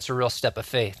something, it's a real step of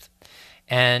faith.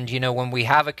 And, when we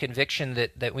have a conviction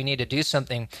that we need to do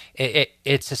something,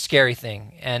 it's a scary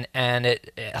thing. And a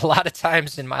lot of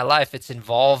times in my life, it's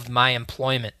involved my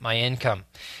employment, my income.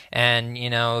 And,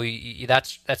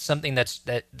 that's something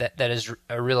that is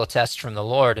a real test from the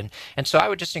Lord. And so I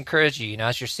would just encourage you,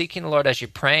 as you're seeking the Lord, as you're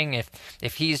praying,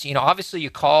 if He's, obviously you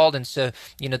called. And so,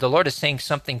 the Lord is saying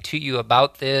something to you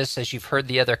about this as you've heard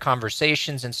the other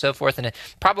conversations and so forth. And it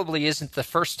probably isn't the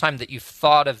first time that you've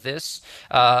thought of this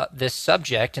subject.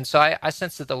 And so I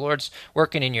sense that the Lord's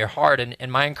working in your heart,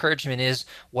 and my encouragement is,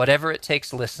 whatever it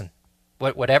takes, listen.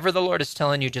 Whatever the Lord is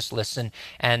telling you, just listen,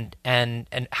 and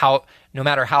how, no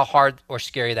matter how hard or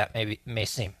scary that may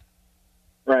seem.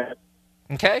 Right.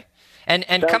 Okay? And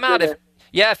come out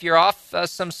if you're off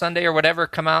some Sunday or whatever,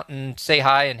 come out and say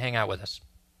hi and hang out with us.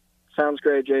 Sounds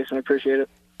great, Jason. I appreciate it.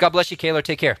 God bless you, Kaylor.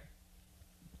 Take care.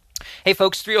 Hey,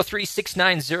 folks,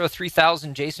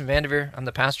 303-690-3000. Jason Vandeveer. I'm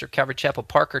the pastor of Calvary Chapel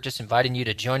Parker, just inviting you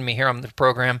to join me here on the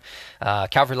program.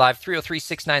 Calvary Live,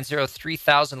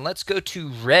 303-690-3000. Let's go to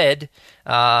Red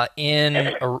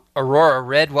in Aurora.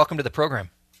 Red, welcome to the program.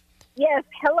 Yes,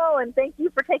 hello, and thank you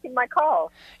for taking my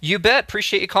call. You bet.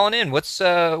 Appreciate you calling in. What's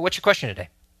your question today?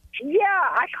 Yeah,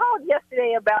 I called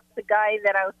yesterday about the guy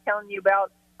that I was telling you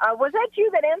about. Was that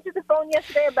you that answered the phone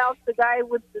yesterday about the guy that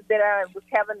was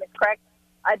having the crack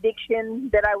addiction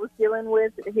that I was dealing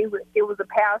with? It was a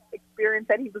past experience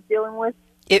that he was dealing with.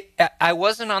 I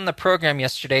wasn't on the program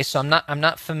yesterday, so I'm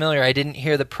not familiar. I didn't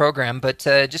hear the program, but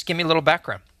just give me a little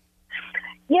background.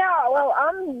 Yeah, well,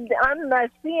 I'm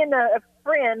seeing a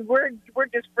friend. We're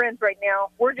just friends right now.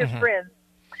 We're just friends,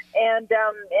 and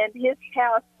his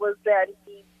past was that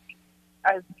he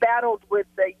battled with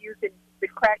using the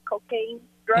crack cocaine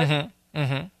drug,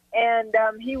 and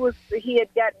he was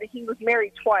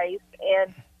married twice,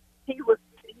 and he was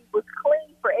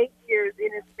clean for 8 years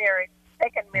in his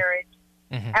second marriage.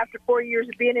 After 4 years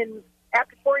being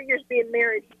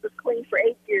married, he was clean for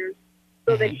 8 years,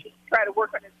 so that he could try to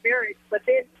work on his marriage. But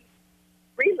then he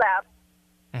relapsed.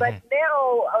 But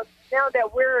now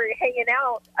that we're hanging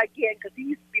out again, because he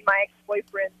used to be my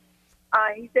ex-boyfriend,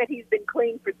 he said he's been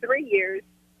clean for 3 years,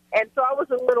 and so I was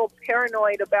a little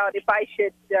paranoid about if I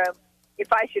should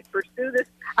pursue this.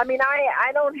 I mean,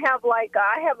 I don't have I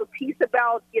have a peace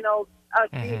about us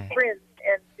being friends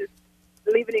and just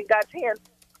leaving it in God's hands.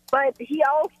 But he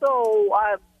also,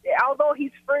 although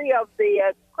he's free of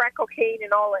the crack cocaine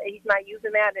and all, he's not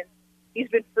using that, and he's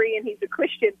been free, and he's a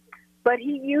Christian, but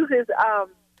he uses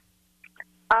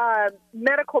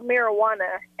medical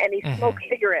marijuana, and he smokes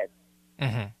cigarettes.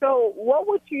 So what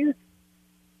would you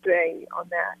say on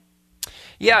that?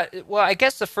 Yeah, well, I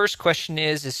guess the first question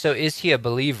is he a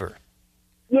believer?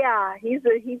 Yeah, he's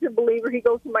a believer. He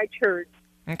goes to my church.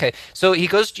 Okay, so he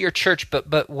goes to your church,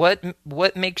 but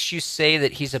what makes you say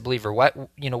that he's a believer? What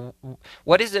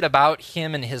is it about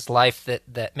him and his life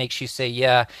that makes you say,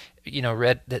 yeah,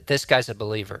 Red, that this guy's a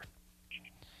believer?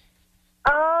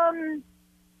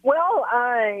 Well,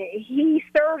 he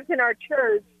serves in our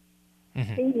church.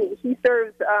 He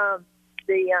serves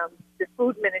the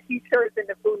food ministry. He serves in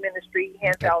the food ministry. He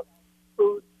hands out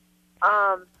food.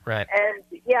 Right. And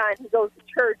and he goes to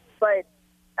church, but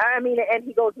and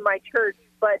he goes to my church.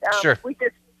 But we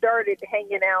just started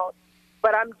hanging out.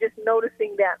 But I'm just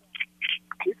noticing that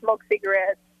he smokes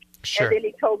cigarettes. Sure. And then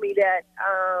he told me that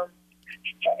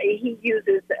he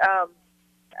uses the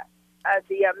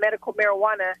medical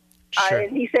marijuana. Sure.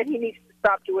 And he said he needs to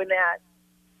stop doing that.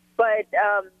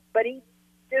 But he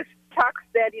just talks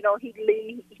that he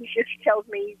just tells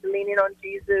me he's leaning on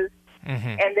Jesus,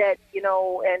 and that he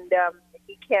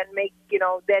can't make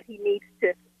that he needs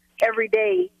to every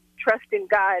day trust in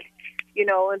God,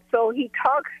 and so he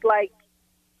talks like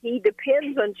he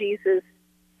depends on Jesus,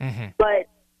 but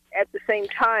at the same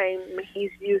time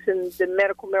he's using the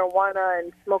medical marijuana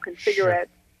and smoking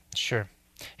cigarettes. Sure.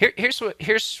 Here's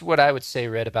what I would say,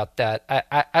 Red, about that.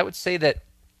 I would say that,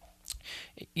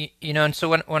 and so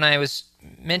when I was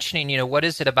mentioning, what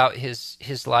is it about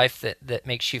his life that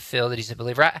makes you feel that he's a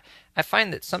believer? I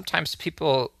find that sometimes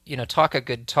people, talk a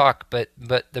good talk, but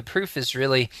the proof is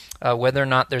really whether or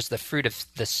not there's the fruit of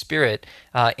the Spirit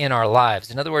in our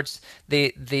lives. In other words,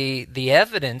 the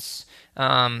evidence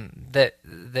that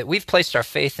we've placed our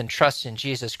faith and trust in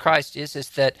Jesus Christ is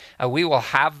that we will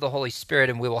have the Holy Spirit,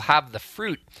 and we will have the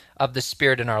fruit of the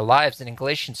Spirit in our lives. And in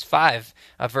Galatians 5,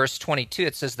 verse 22,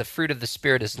 it says the fruit of the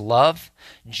Spirit is love,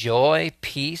 joy,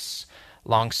 peace,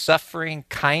 long-suffering,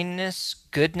 kindness,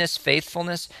 goodness,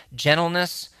 faithfulness,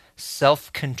 gentleness,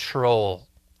 self-control.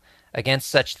 Against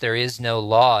such there is no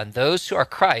law. And those who are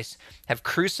Christ have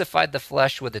crucified the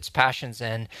flesh with its passions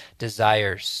and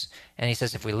desires. And he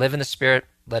says, if we live in the Spirit,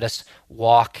 let us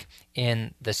walk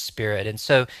in the Spirit. And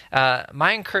so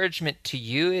my encouragement to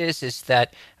you is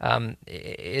that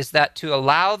to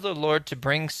allow the Lord to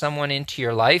bring someone into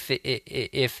your life,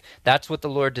 if that's what the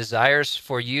Lord desires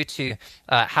for you to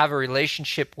have a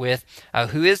relationship with,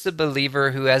 who is a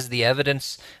believer, who has the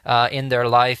evidence in their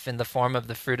life in the form of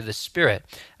the fruit of the Spirit.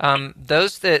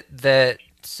 Those that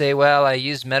say, well, I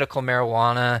use medical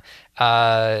marijuana,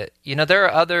 there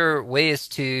are other ways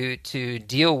to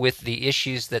deal with the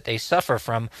issues that they suffer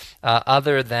from,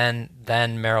 other than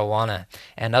marijuana,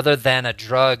 and other than a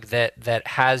drug that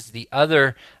has the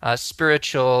other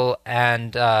spiritual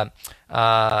and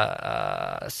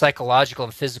psychological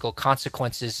and physical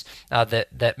consequences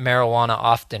that marijuana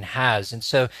often has. And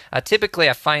so typically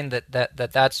I find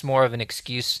that's more of an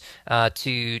excuse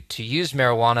to use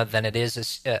marijuana than it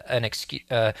is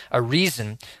a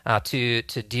reason to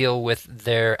deal with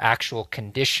their actual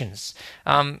conditions.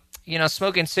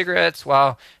 Smoking cigarettes,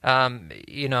 while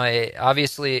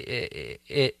obviously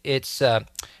it's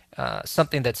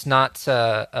something that's not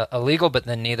illegal, but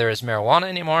then neither is marijuana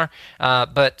anymore.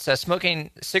 But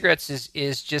smoking cigarettes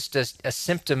is just a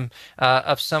symptom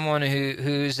of someone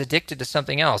who's addicted to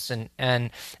something else, and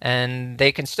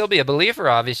they can still be a believer,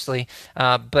 obviously,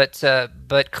 but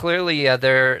clearly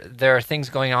there are things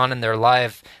going on in their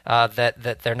life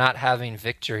that they're not having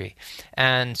victory,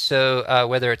 and so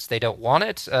whether it's they don't want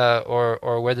it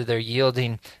or whether they're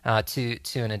yielding to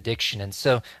an addiction, and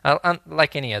so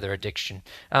like any other addiction.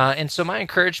 And so my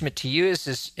encouragement to you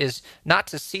is not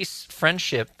to cease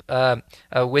friendship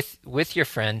with your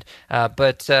friend,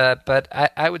 but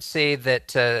I would say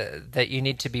that you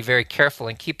need to be very careful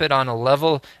and keep it on a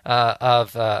level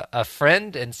of a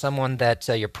friend and someone that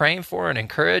you're praying for and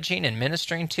encouraging and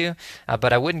ministering to.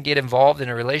 But I wouldn't get involved in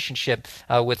a relationship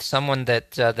with someone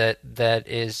that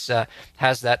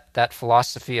has that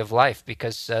philosophy of life,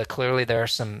 because clearly there are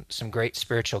some great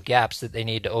spiritual gaps that they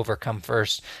need to overcome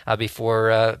first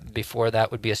before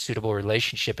that would be a suitable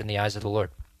relationship in the eyes of the Lord.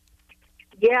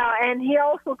 Yeah, and he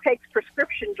also takes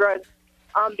prescription drugs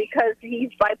because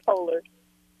he's bipolar.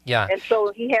 Yeah. And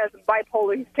so he has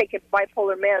bipolar. He's taking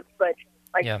bipolar meds, but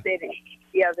like you said,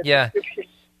 prescription.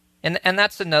 And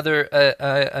that's another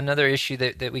issue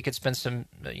that we could spend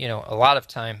a lot of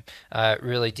time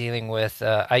really dealing with.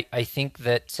 I think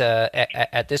that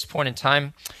at this point in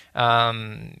time,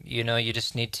 you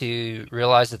just need to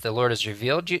realize that the Lord has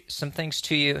revealed some things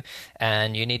to you,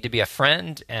 and you need to be a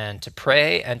friend and to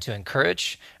pray and to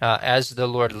encourage as the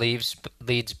Lord leads.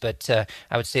 But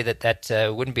I would say that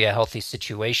wouldn't be a healthy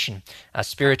situation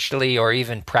spiritually or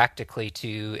even practically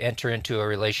to enter into a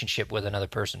relationship with another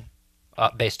person.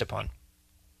 Based upon.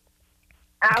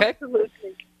 Okay?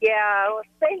 Absolutely. Yeah. Well,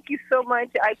 thank you so much.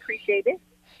 I appreciate it.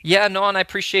 Yeah, no, and I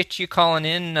appreciate you calling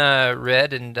in,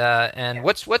 Red. And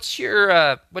what's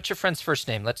your friend's first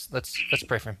name? Let's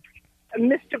pray for him.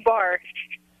 Mr. Barr.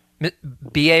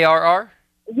 Barr?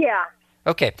 Yeah.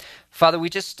 Okay, Father,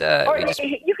 you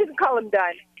can call him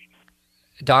Don.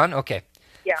 Don. Okay.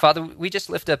 Yeah. Father, we just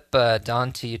lift up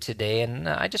Don to you today, and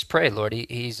I just pray, Lord,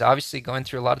 he's obviously going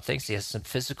through a lot of things. He has some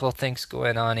physical things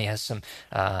going on. He has some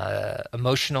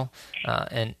emotional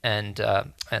and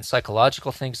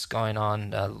psychological things going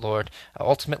on, Lord.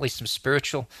 Ultimately, some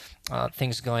spiritual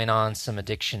things going on, some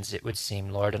addictions, it would seem,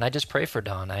 Lord. And I just pray for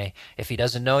Don. If he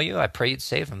doesn't know you, I pray you'd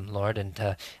save him, Lord.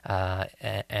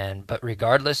 But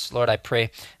regardless, Lord, I pray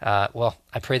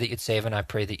that you'd save him. I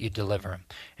pray that you'd deliver him,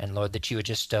 and Lord, that you would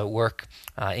just work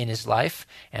in his life.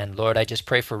 And Lord, I just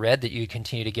pray for Red that you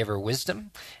continue to give her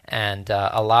wisdom and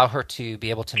allow her to be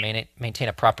able to maintain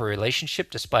a proper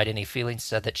relationship despite any feelings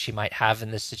that she might have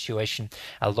in this situation.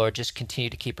 Lord, just continue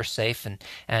to keep her safe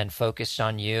and focused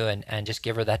on you, and just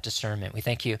give her that discernment. We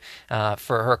thank you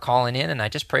for her calling in, and I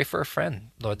just pray for a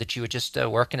friend, Lord, that you would just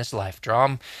work in his life. Draw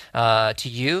him to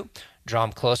you, draw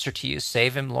him closer to you,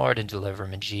 save him, Lord, and deliver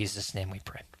him. In Jesus' name we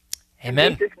pray.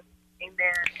 Amen. Amen.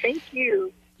 Thank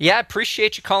you. Yeah, I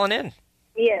appreciate you calling in.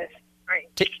 Yes. All right.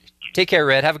 Take care,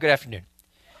 Red. Have a good afternoon.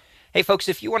 Hey, folks,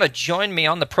 if you want to join me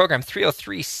on the program,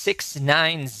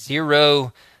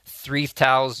 303-690-3000,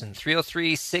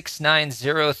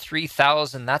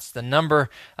 303-690-3000. That's the number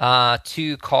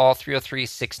to call,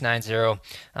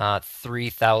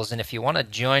 303-690-3000. If you want to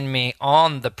join me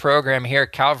on the program here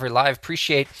at Calvary Live,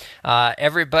 appreciate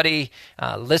everybody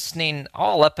listening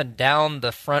all up and down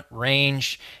the Front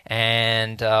Range,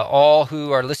 and all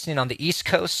who are listening on the East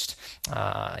Coast,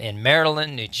 in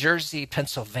Maryland, New Jersey,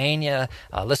 Pennsylvania,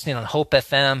 listening on Hope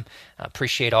FM.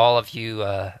 Appreciate all of you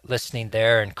listening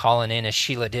there and calling in, as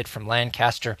Sheila did from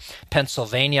Lancaster,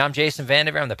 Pennsylvania. I'm Jason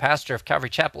Vanderveer. I'm the pastor of Calvary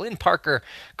Chapel in Parker,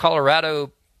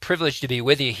 Colorado. Privileged to be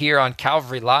with you here on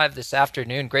Calvary Live this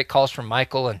afternoon. Great calls from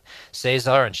Michael and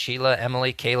Cesar and Sheila,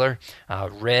 Emily, Kaylor,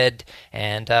 Red,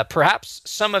 and perhaps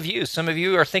some of you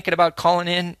are thinking about calling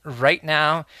in right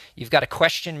now. You've got a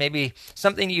question, maybe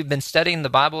something you've been studying the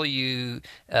Bible, you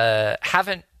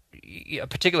haven't, a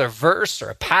particular verse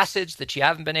or a passage that you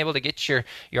haven't been able to get your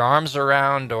arms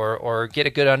around or get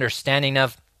a good understanding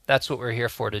of. That's what we're here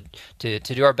for, to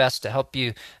do our best to help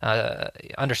you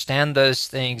understand those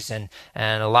things and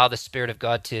allow the Spirit of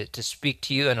God to speak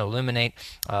to you and illuminate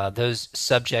those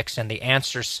subjects and the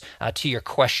answers to your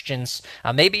questions.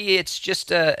 Maybe it's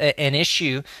just an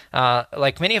issue,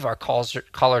 like many of our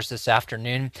callers this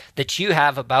afternoon, that you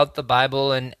have about the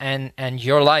Bible and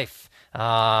your life.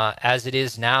 As it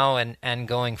is now and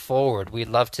going forward. We'd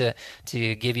love to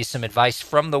give you some advice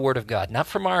from the Word of God, not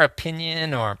from our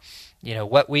opinion or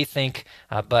what we think,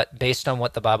 but based on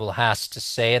what the Bible has to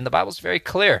say. And the Bible's very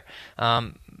clear.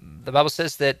 The Bible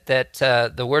says that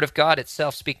the Word of God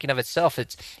itself, speaking of itself,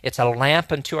 it's a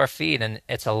lamp unto our feet and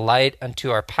it's a light unto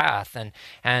our path.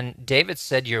 And David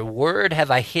said, "Your word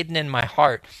have I hidden in my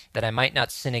heart that I might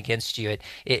not sin against you."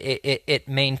 It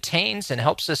maintains and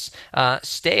helps us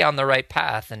stay on the right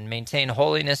path and maintain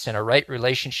holiness and a right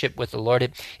relationship with the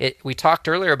Lord. We talked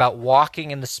earlier about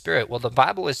walking in the Spirit. Well, the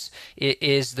Bible is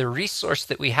the resource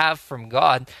that we have from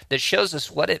God that shows us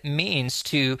what it means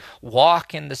to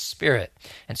walk in the Spirit.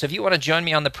 And so if you want to join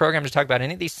me on the program to talk about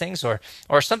any of these things or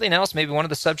something else, maybe one of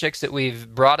the subjects that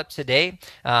we've brought up today,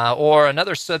 or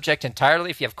another subject entirely,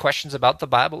 if you have questions about the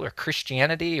Bible or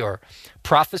Christianity or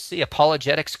prophecy,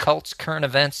 apologetics, cults, current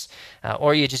events,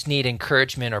 or you just need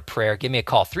encouragement or prayer, give me a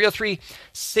call.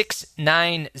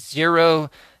 303-690-3000.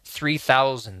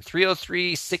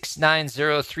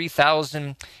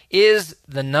 303-690-3000 is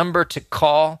the number to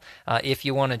call if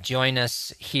you want to join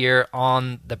us here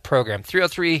on the program.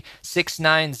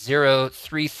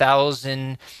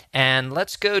 303-690-3000. And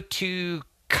let's go to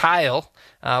Kyle.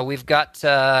 We've got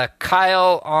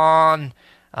Kyle on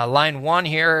line 1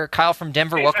 here. Kyle from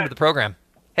Denver, hey, welcome to the program.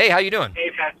 Hey, how you doing?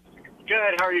 Hey, Pat.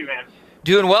 Good. How are you, man?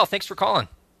 Doing well. Thanks for calling.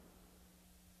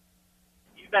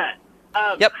 You bet.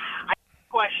 Yep.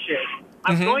 Question.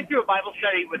 I'm going through a Bible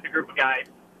study with a group of guys,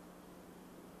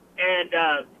 and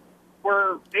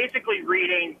we're basically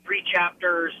reading 3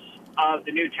 chapters of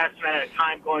the New Testament at a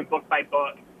time, going book by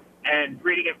book, and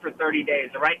reading it for 30 days.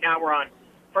 And right now we're on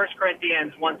 1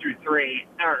 Corinthians 4 through 6.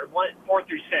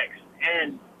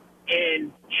 And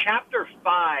in chapter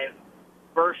 5,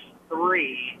 verse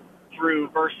 3 through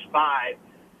verse 5,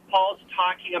 Paul's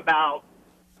talking about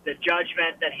the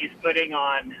judgment that he's putting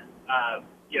on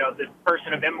the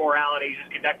person of immorality who's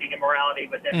conducting immorality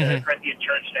within the Corinthian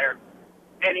church there.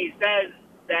 And he says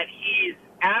that he's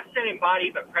absent in body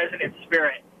but present in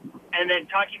spirit, and then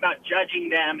talking about judging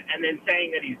them and then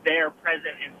saying that he's there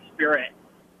present in spirit.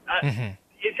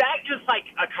 Is that just like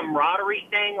a camaraderie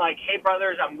thing? Like, hey,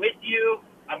 brothers, I'm with you.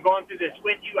 I'm going through this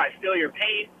with you. I feel your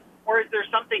pain. Or is there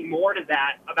something more to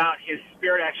that about his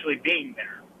spirit actually being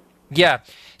there? Yeah.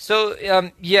 So,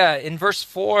 in verse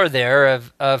 4 there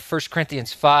of 1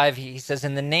 Corinthians 5, he says,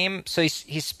 in the name, so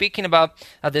he's speaking about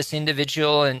this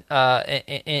individual in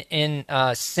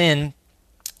sin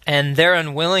and their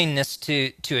unwillingness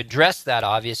to address that,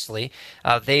 obviously.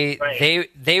 They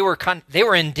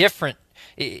were indifferent,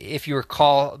 if you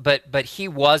recall, but he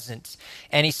wasn't.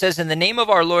 And he says, in the name of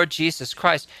our Lord Jesus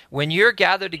Christ, when you're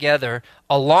gathered together,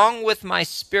 along with my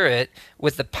spirit,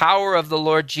 with the power of the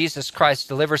Lord Jesus Christ,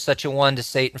 deliver such a one to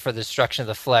Satan for the destruction of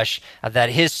the flesh,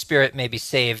 that his spirit may be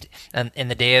saved in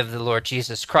the day of the Lord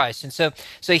Jesus Christ. And so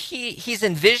he's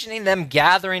envisioning them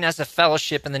gathering as a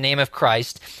fellowship in the name of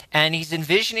Christ, and he's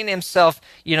envisioning himself,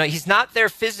 he's not there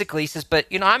physically, he says, but,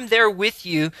 I'm there with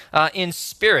you in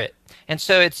spirit. And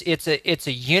so it's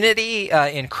a unity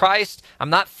in Christ. I'm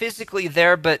not physically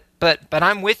there, but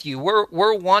I'm with you.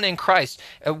 We're one in Christ.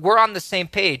 We're on the same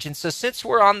page. And so since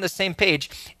we're on the same page,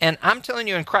 and I'm telling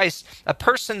you in Christ, a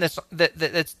person that's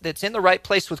in the right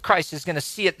place with Christ is going to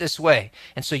see it this way.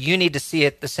 And so you need to see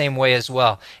it the same way as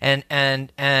well.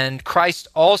 And Christ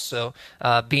also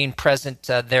being present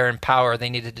there in power, they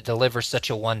needed to deliver such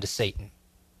a one to Satan.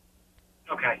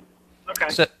 Okay.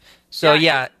 So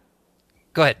yeah,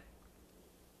 go ahead.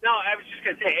 No, I was just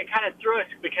going to say, it kind of threw us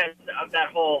because of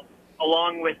that whole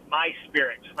along with my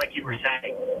spirit, just like you were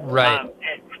saying. Right.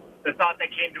 And the thought that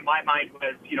came to my mind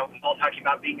was, Paul talking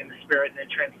about being in the spirit and then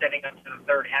transcending up to the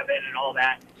third heaven and all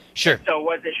that. Sure. So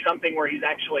was it something where he's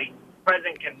actually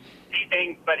present, can see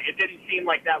things, but it didn't seem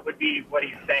like that would be what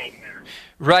he's saying there.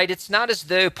 Right. It's not as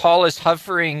though Paul is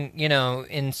hovering,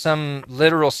 in some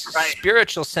literal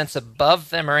spiritual sense above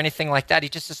them or anything like that. He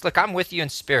just says, look, I'm with you in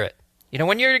spirit.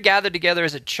 When you're gathered together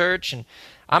as a church, and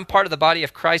I'm part of the body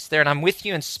of Christ there, and I'm with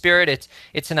you in spirit,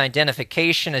 it's an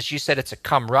identification. As you said, it's a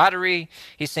camaraderie.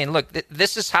 He's saying, look,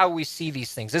 this is how we see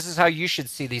these things. This is how you should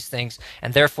see these things,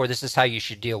 and therefore this is how you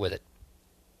should deal with it.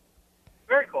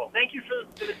 Very cool. Thank you for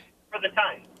the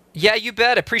time. Yeah, you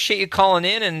bet. Appreciate you calling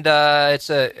in, and it's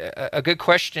a good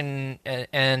question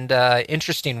and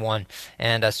interesting one,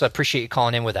 and so I appreciate you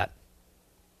calling in with that.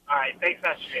 All right. Thanks,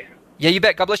 Pastor Jason. Yeah, you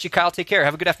bet. God bless you, Kyle. Take care.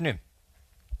 Have a good afternoon.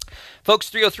 Folks,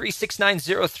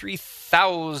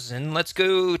 303-690-3000. Let's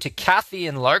go to Kathy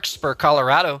in Larkspur,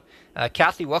 Colorado.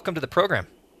 Kathy, welcome to the program.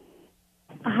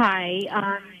 Hi.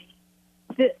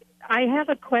 I have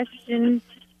a question.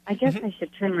 I guess I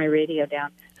should turn my radio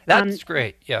down. That's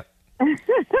great. Yeah.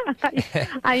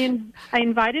 I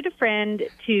invited a friend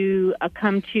to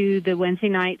come to the Wednesday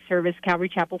night service, Calvary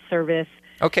Chapel service.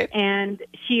 Okay. And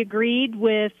she agreed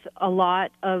with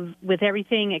with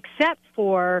everything except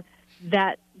for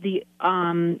that the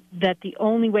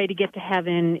only way to get to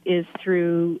heaven is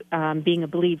through being a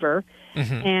believer.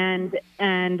 Mm-hmm.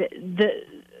 And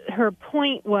her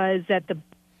point was that that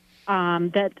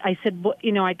I said,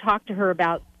 I talked to her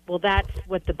about, well, that's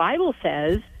what the Bible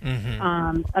says,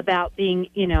 mm-hmm. About being,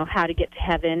 how to get to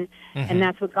heaven, mm-hmm. and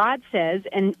that's what God says.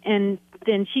 And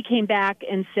then she came back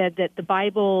and said that the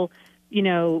Bible,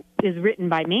 is written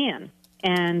by man,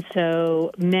 and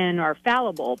so men are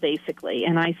fallible, basically.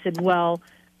 And I said, well,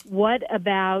 what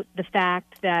about the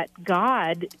fact that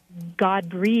God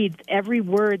breathed every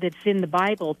word that's in the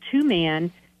Bible to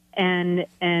man, and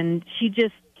she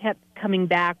just kept coming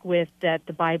back with that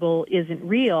the Bible isn't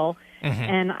real.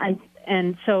 Mm-hmm.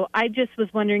 And so I just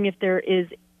was wondering if there is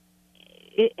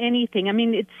anything. I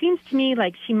mean, it seems to me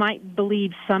like she might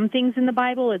believe some things in the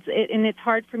Bible. And it's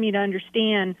hard for me to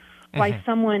understand why mm-hmm.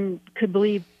 someone could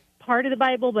believe part of the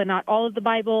Bible but not all of the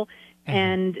Bible,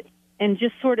 mm-hmm. and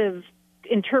just sort of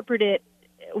interpret it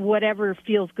whatever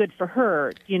feels good for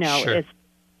her. Sure.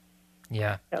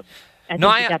 Yeah. So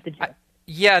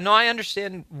I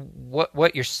understand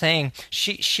what you're saying.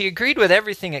 She agreed with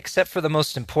everything except for the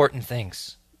most important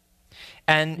things.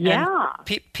 And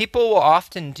people will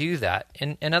often do that.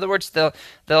 In other words, they'll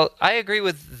I agree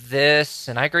with this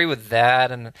and I agree with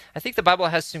that, and I think the Bible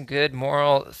has some good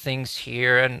moral things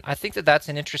here, and I think that that's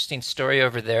an interesting story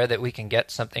over there that we can get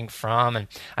something from, and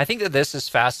I think that this is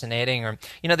fascinating. Or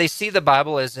they see the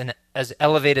Bible as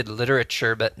elevated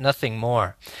literature, but nothing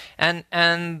more. And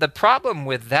the problem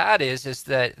with that is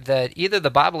that either the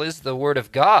Bible is the Word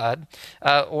of God,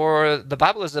 or the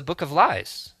Bible is a book of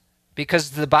lies.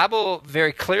 Because the Bible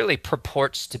very clearly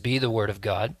purports to be the Word of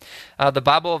God. The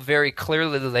Bible very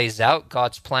clearly lays out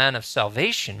God's plan of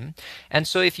salvation. And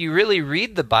so if you really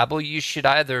read the Bible, you should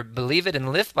either believe it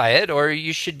and live by it, or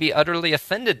you should be utterly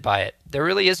offended by it. There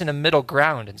really isn't a middle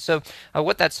ground. And so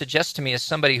what that suggests to me is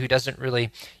somebody who doesn't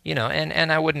really,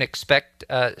 and I wouldn't expect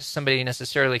somebody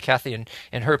necessarily, Kathy,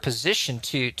 in her position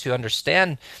to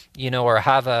understand, or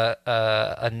have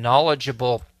a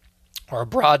knowledgeable or a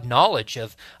broad knowledge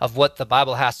of what the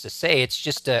Bible has to say. It's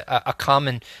just a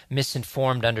common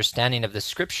misinformed understanding of the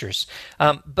Scriptures.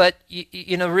 But,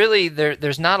 really,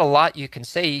 there's not a lot you can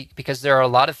say, because there are a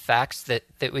lot of facts that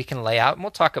we can lay out, and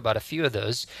we'll talk about a few of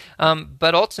those.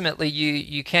 But ultimately,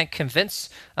 you can't convince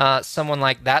someone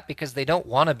like that because they don't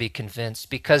want to be convinced,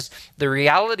 because the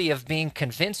reality of being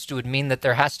convinced would mean that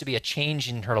there has to be a change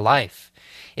in her life.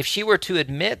 If she were to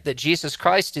admit that Jesus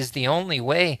Christ is the only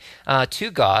way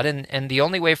to God and the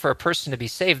only way for a person to be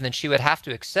saved, then she would have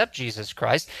to accept Jesus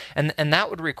Christ, and that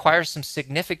would require some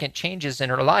significant changes in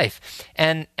her life.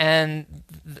 And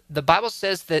the Bible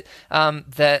says that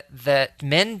that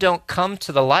men don't come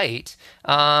to the light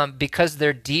because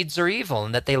their deeds are evil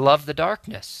and that they love the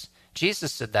darkness.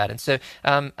 Jesus said that, and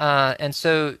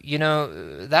so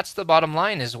that's the bottom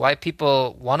line, is why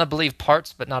people want to believe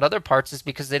parts but not other parts, is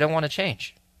because they don't want to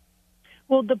change.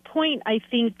 Well, the point I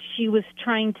think she was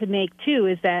trying to make too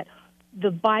is that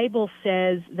the Bible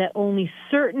says that only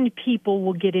certain people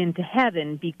will get into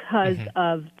heaven because mm-hmm.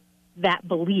 of that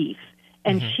belief,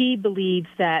 and mm-hmm. she believes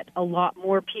that a lot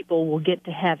more people will get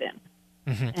to heaven.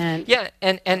 Mm-hmm. And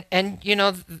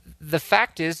the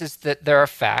fact is that there are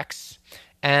facts.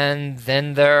 And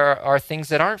then there are things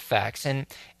that aren't facts. And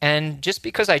just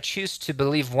because I choose to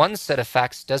believe one set of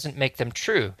facts doesn't make them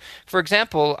true. For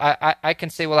example, I can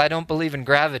say, well, I don't believe in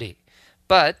gravity.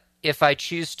 But if I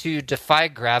choose to defy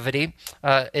gravity,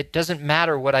 it doesn't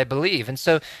matter what I believe. And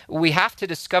so we have to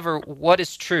discover what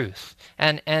is truth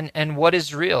and what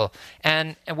is real.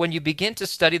 And when you begin to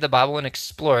study the Bible and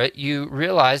explore it, you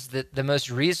realize that the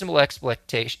most reasonable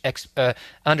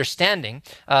understanding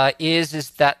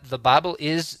is that the Bible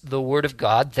is the Word of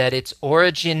God, that its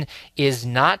origin is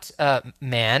not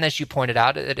man, as you pointed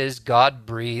out, it is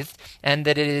God-breathed, and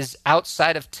that it is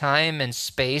outside of time and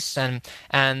space and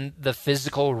the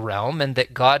physical realm. realm and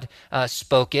that God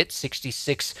spoke it,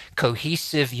 66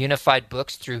 cohesive, unified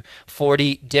books through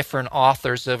 40 different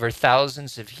authors over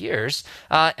thousands of years,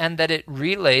 and that it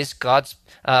relays God's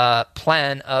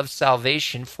plan of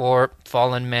salvation for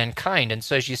fallen mankind. And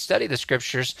so as you study the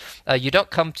scriptures, you don't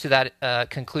come to that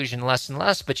conclusion less and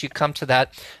less, but you come to that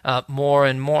more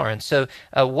and more. And so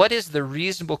what is the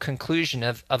reasonable conclusion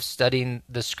of studying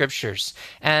the scriptures?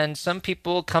 And some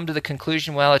people come to the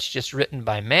conclusion, well, it's just written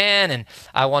by man, and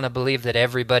I want to believe that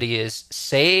everybody is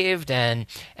saved and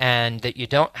that you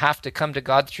don't have to come to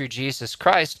God through Jesus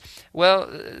Christ. Well,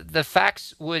 the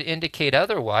facts would indicate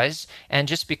otherwise, and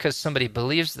just because somebody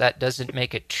believes that doesn't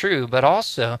make it true. But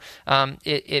also,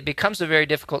 it becomes a very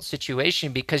difficult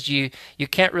situation because you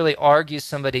can't really argue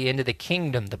somebody into the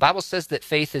kingdom. The Bible says that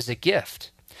faith is a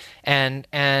gift. And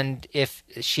if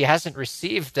she hasn't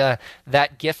received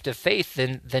that gift of faith,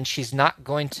 then she's not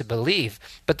going to believe.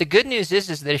 But the good news is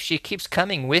that if she keeps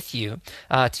coming with you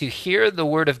to hear the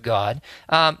word of God,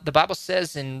 the Bible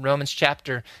says in Romans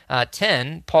chapter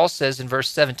 10, Paul says in verse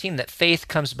 17 that faith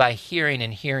comes by hearing,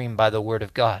 and hearing by the word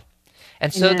of God.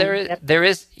 And so there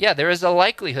is a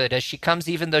likelihood as she comes,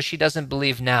 even though she doesn't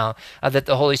believe now, that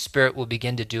the Holy Spirit will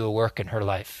begin to do a work in her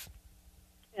life.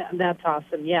 Yeah, that's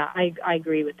awesome. Yeah, I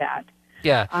agree with that.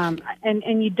 Yeah.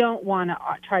 And you don't want to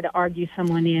try to argue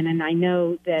someone in. And I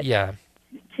know that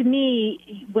to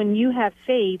me, when you have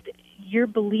faith, you're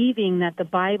believing that the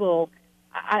Bible,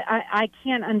 I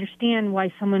can't understand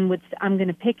why someone would, I'm going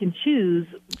to pick and choose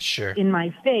in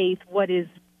my faith what is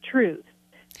truth.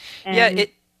 And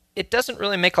it doesn't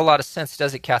really make a lot of sense,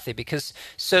 does it, Kathy? Because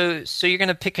so you're going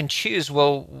to pick and choose.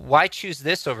 Well, why choose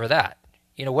this over that?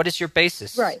 What is your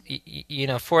basis? Right.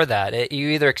 For that? You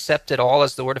either accept it all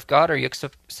as the Word of God, or you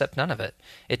accept none of it.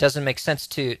 It doesn't make sense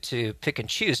to pick and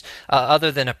choose,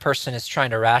 other than a person is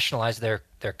trying to rationalize their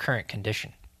current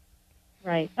condition.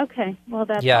 Right. Okay. Well,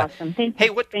 that's awesome. Thank you.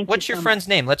 Hey, what's your friend's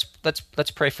name? Let's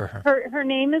pray for her. Her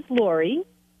name is Lori.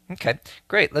 Okay,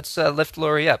 great. Let's lift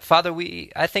Lori up. Father,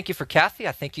 I thank you for Kathy.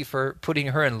 I thank you for putting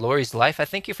her in Lori's life. I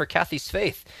thank you for Kathy's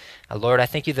faith. Lord, I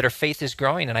thank you that her faith is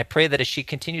growing, and I pray that as she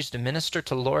continues to minister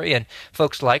to Lori and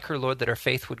folks like her, Lord, that her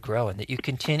faith would grow, and that you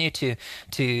continue to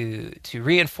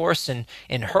reinforce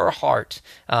in her heart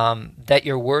that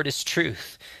your word is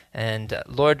truth. And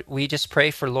Lord, we just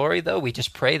pray for Lori, though. We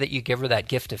just pray that you give her that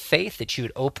gift of faith, that you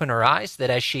would open her eyes, that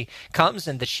as she comes,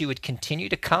 and that she would continue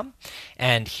to come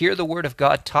and hear the word of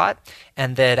God taught,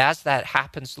 and that as that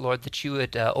happens, Lord, that you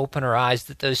would open her eyes,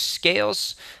 that those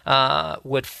scales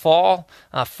would fall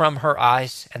from her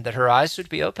eyes, and that her eyes would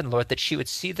be open, Lord, that she would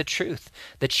see the truth,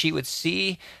 that she would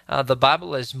see the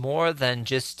Bible as more than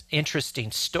just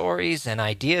interesting stories and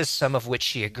ideas, some of which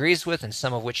she agrees with and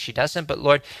some of which she doesn't, but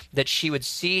Lord, that she would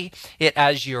see it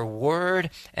as your word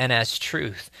and as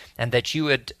truth, and that you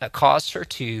would cause her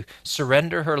to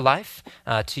surrender her life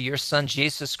to your Son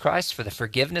Jesus Christ for the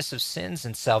forgiveness of sins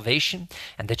and salvation,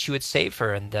 and that you would save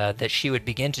her, and that she would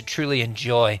begin to truly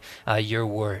enjoy your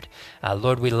word.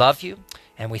 Lord, we love you,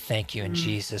 and we thank you. In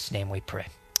Jesus' name we pray.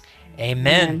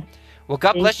 Amen. Well,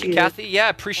 God bless you, Kathy. Yeah,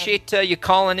 appreciate you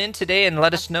calling in today, and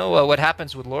let us know what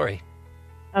happens with Lori.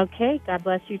 Okay, God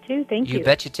bless you too. Thank you. You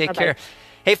bet. You take care.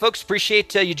 Hey, folks,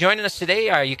 appreciate you joining us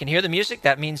today. You can hear the music.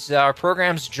 That means our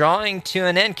program's drawing to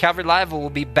an end. Calvary Live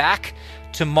will be back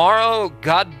tomorrow.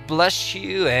 God bless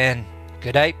you, and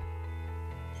good night.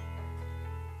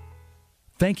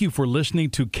 Thank you for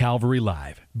listening to Calvary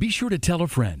Live. Be sure to tell a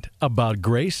friend about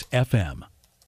Grace FM.